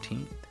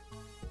 13th.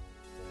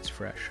 It's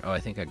fresh. Oh, I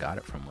think I got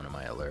it from one of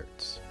my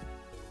alerts.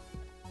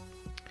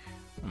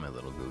 One of my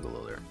little Google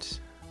alerts.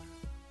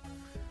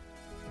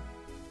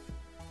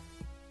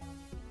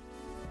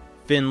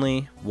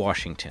 Findlay,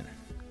 Washington.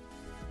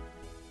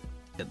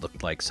 It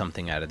looked like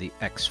something out of the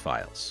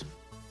X-Files.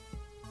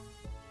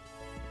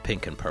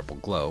 Pink and purple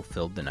glow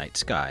filled the night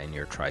sky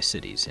near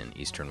Tri-Cities in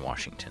eastern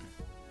Washington.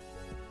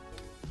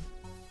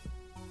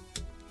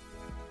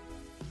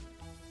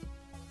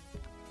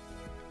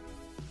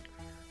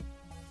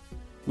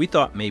 We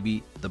thought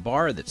maybe the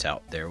bar that's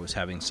out there was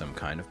having some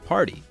kind of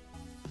party,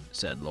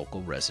 said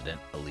local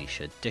resident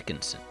Alicia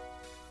Dickinson.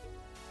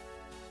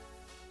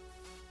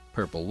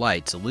 Purple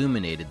lights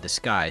illuminated the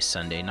sky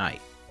Sunday night,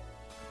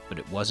 but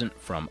it wasn't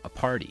from a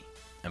party.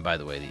 And by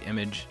the way, the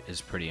image is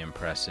pretty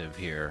impressive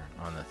here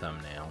on the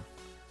thumbnail.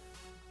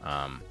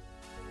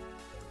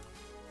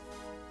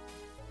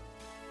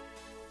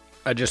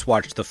 I just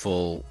watched the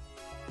full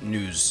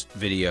news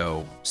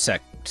video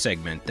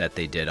segment that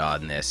they did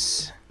on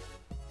this.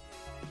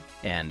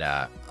 And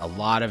a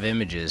lot of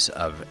images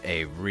of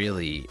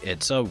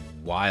it's a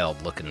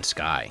wild looking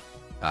sky.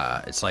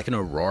 It's like an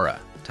aurora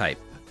type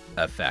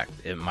effect.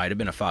 It might have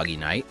been a foggy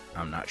night,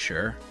 I'm not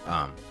sure.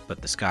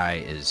 But the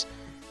sky is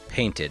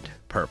painted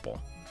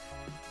purple.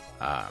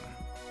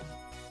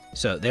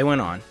 So they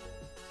went on.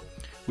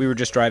 We were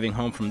just driving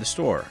home from the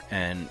store,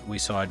 and we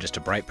saw just a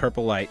bright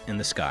purple light in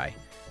the sky,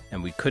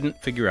 and we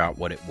couldn't figure out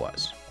what it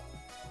was.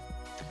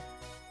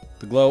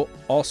 The glow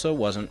also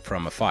wasn't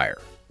from a fire,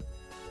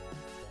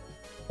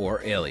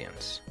 or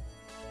aliens,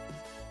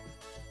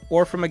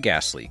 or from a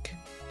gas leak,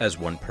 as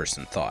one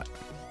person thought.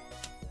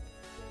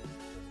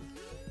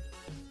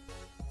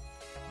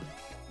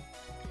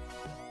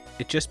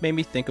 It just made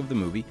me think of the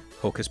movie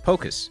Hocus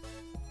Pocus,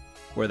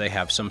 where they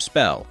have some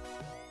spell,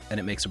 and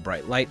it makes a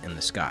bright light in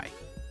the sky.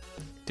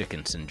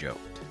 Dickinson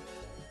joked.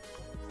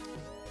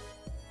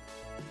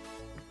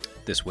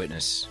 This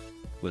witness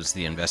was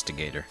the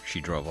investigator.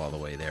 She drove all the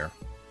way there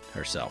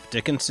herself.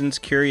 Dickinson's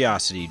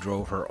curiosity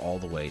drove her all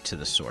the way to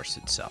the source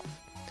itself.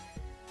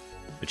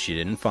 But she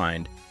didn't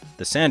find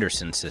the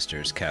Sanderson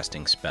sisters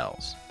casting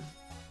spells.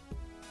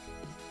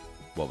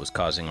 What was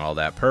causing all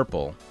that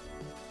purple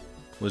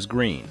was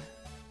green.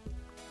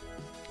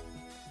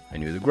 I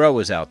knew the grow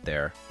was out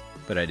there,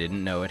 but I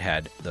didn't know it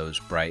had those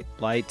bright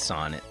lights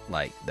on it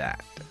like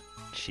that,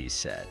 she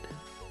said.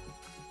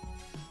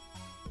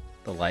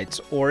 The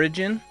light's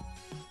origin?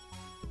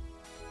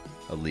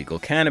 A legal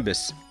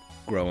cannabis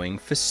growing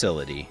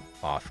facility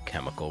off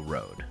Chemical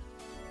Road.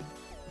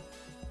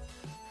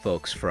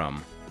 Folks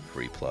from,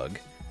 free plug,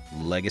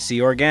 Legacy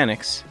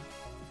Organics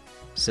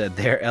said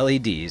their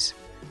LEDs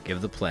give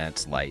the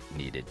plants light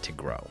needed to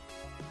grow.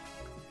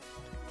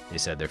 They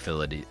said their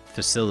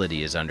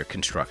facility is under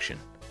construction,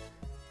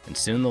 and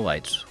soon the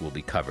lights will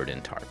be covered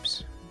in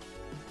tarps.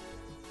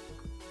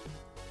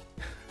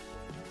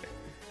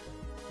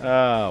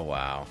 Oh,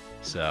 wow.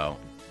 So,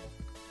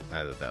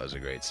 I thought that was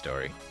a great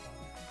story.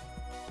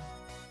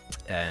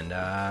 And,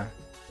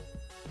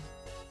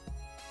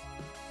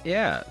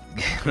 yeah.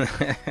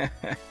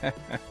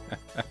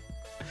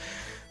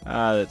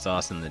 That's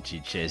awesome that she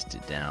chased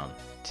it down,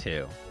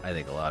 too. I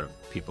think a lot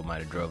of people might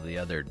have drove the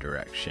other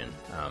direction.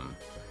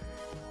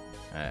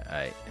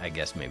 I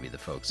guess maybe the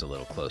folks a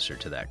little closer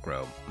to that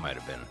grow might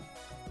have been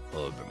a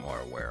little bit more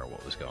aware of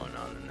what was going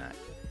on than that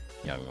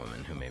young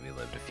woman who maybe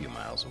lived a few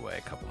miles away,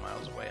 a couple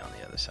miles away on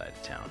the other side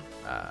of town.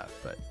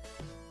 But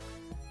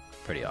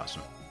pretty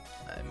awesome.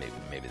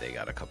 Maybe they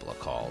got a couple of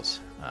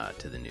calls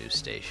to the news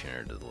station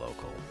or to the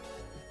local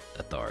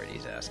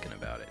authorities asking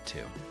about it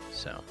too.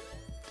 So,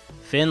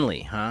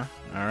 Finley, huh?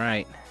 All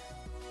right.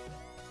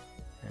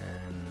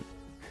 And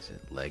is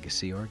it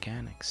Legacy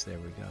Organics? There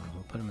we go.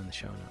 We'll put them in the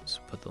show notes.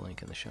 Put the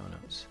link in the show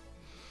notes.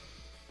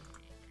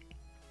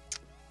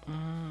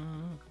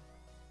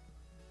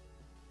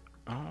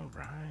 All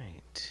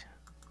right.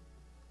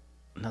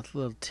 Another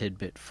little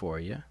tidbit for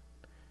you.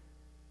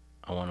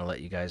 I want to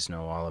let you guys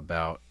know all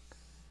about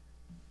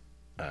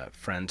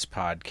Friends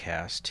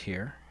podcast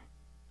here.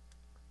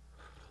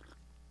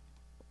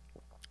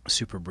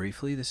 Super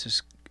briefly, this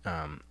is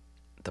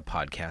the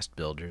Podcast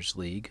Builders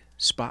League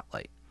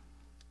Spotlight.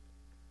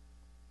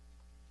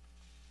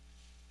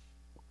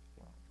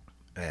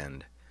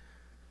 And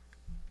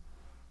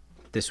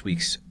this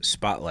week's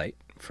Spotlight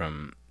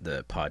from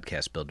the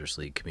Podcast Builders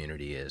League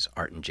community is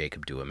Art and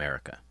Jacob Do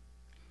America.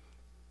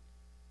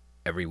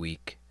 Every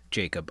week,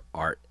 Jacob,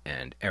 Art,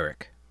 and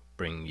Eric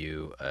bring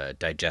you a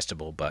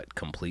digestible but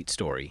complete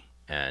story,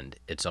 and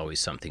it's always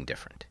something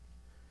different.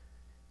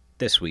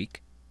 This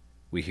week,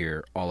 we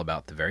hear all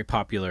about the very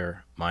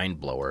popular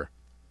mind-blower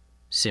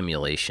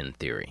simulation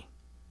theory.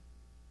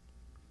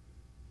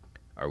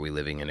 Are we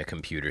living in a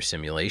computer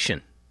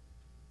simulation?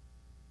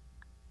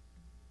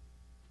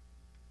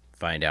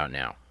 Find out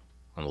now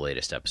on the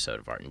latest episode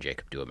of Art and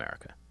Jacob Do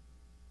America.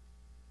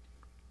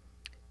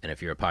 And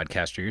if you're a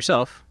podcaster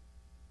yourself,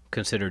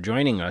 consider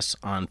joining us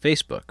on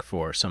Facebook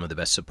for some of the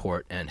best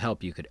support and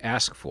help you could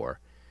ask for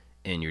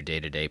in your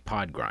day-to-day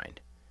pod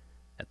grind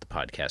at the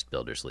Podcast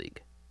Builders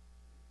League.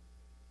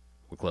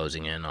 We're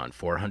closing in on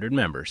 400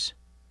 members.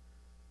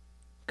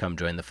 Come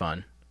join the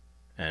fun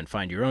and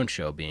find your own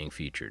show being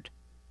featured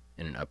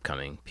in an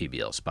upcoming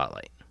PBL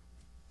Spotlight.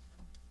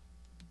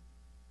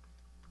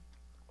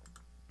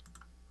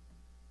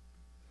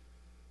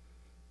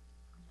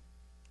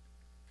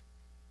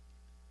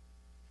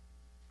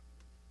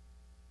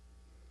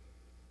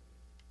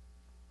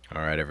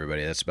 All right,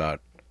 everybody, that's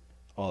about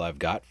all I've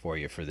got for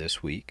you for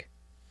this week.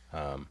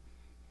 I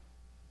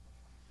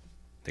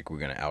think we're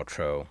going to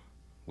outro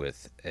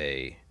with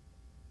a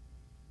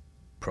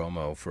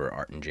promo for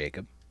Art and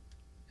Jacob,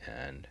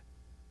 and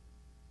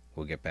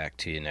we'll get back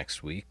to you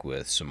next week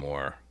with some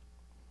more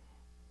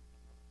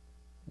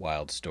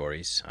wild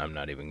stories. I'm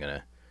not even going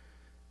to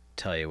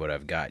tell you what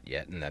I've got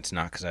yet, and that's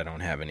not because I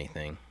don't have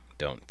anything.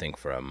 Don't think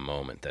for a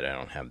moment that I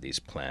don't have these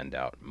planned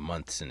out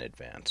months in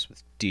advance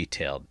with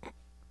detailed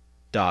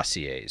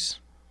dossiers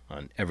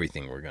on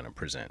everything we're going to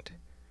present,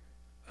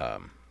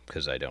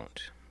 because I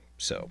don't.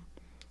 So,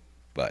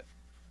 but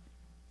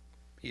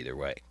either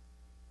way,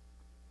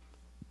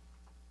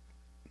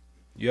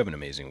 you have an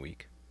amazing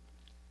week.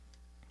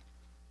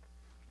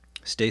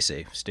 Stay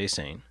safe, stay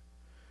sane.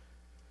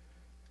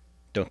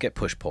 Don't get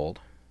push-pulled.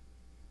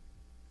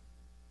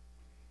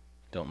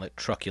 Don't let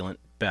truculent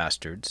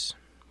bastards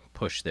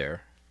push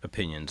their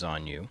opinions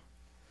on you.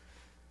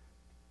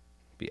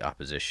 Be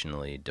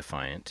oppositionally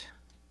defiant.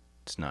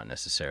 It's not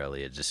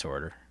necessarily a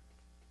disorder.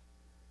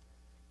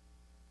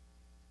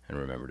 And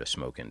remember to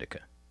smoke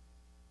indica.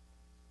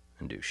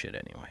 And do shit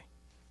anyway.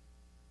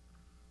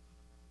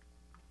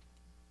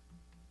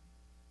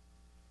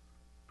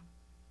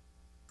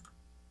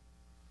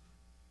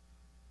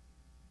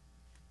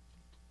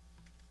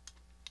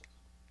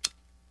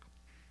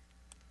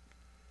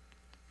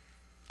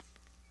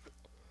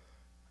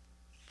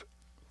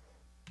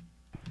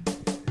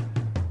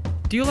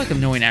 Do you like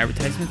annoying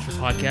advertisements for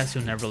podcasts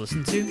you'll never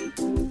listen to?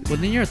 Well,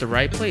 then you're at the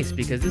right place,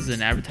 because this is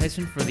an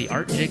advertisement for the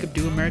Art and Jacob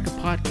Do America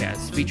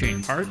podcast,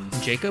 featuring Art,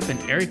 Jacob, and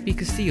Eric B.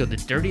 Castillo, the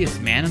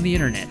dirtiest man on the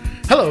internet.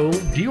 Hello,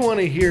 do you want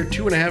to hear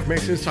 2.5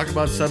 Mexicans talk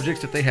about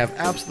subjects that they have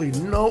absolutely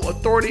no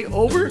authority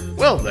over?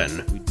 Well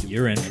then,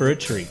 you're in for a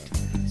treat.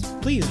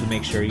 Please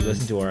make sure you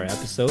listen to our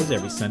episodes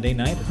every Sunday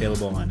night,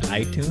 available on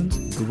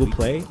iTunes, Google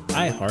Play,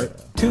 iHeart,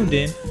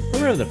 TuneIn, or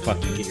wherever the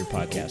fuck you get your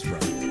podcast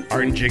from.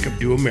 Art and Jacob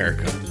Do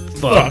America.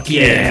 Fuck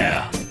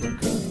yeah!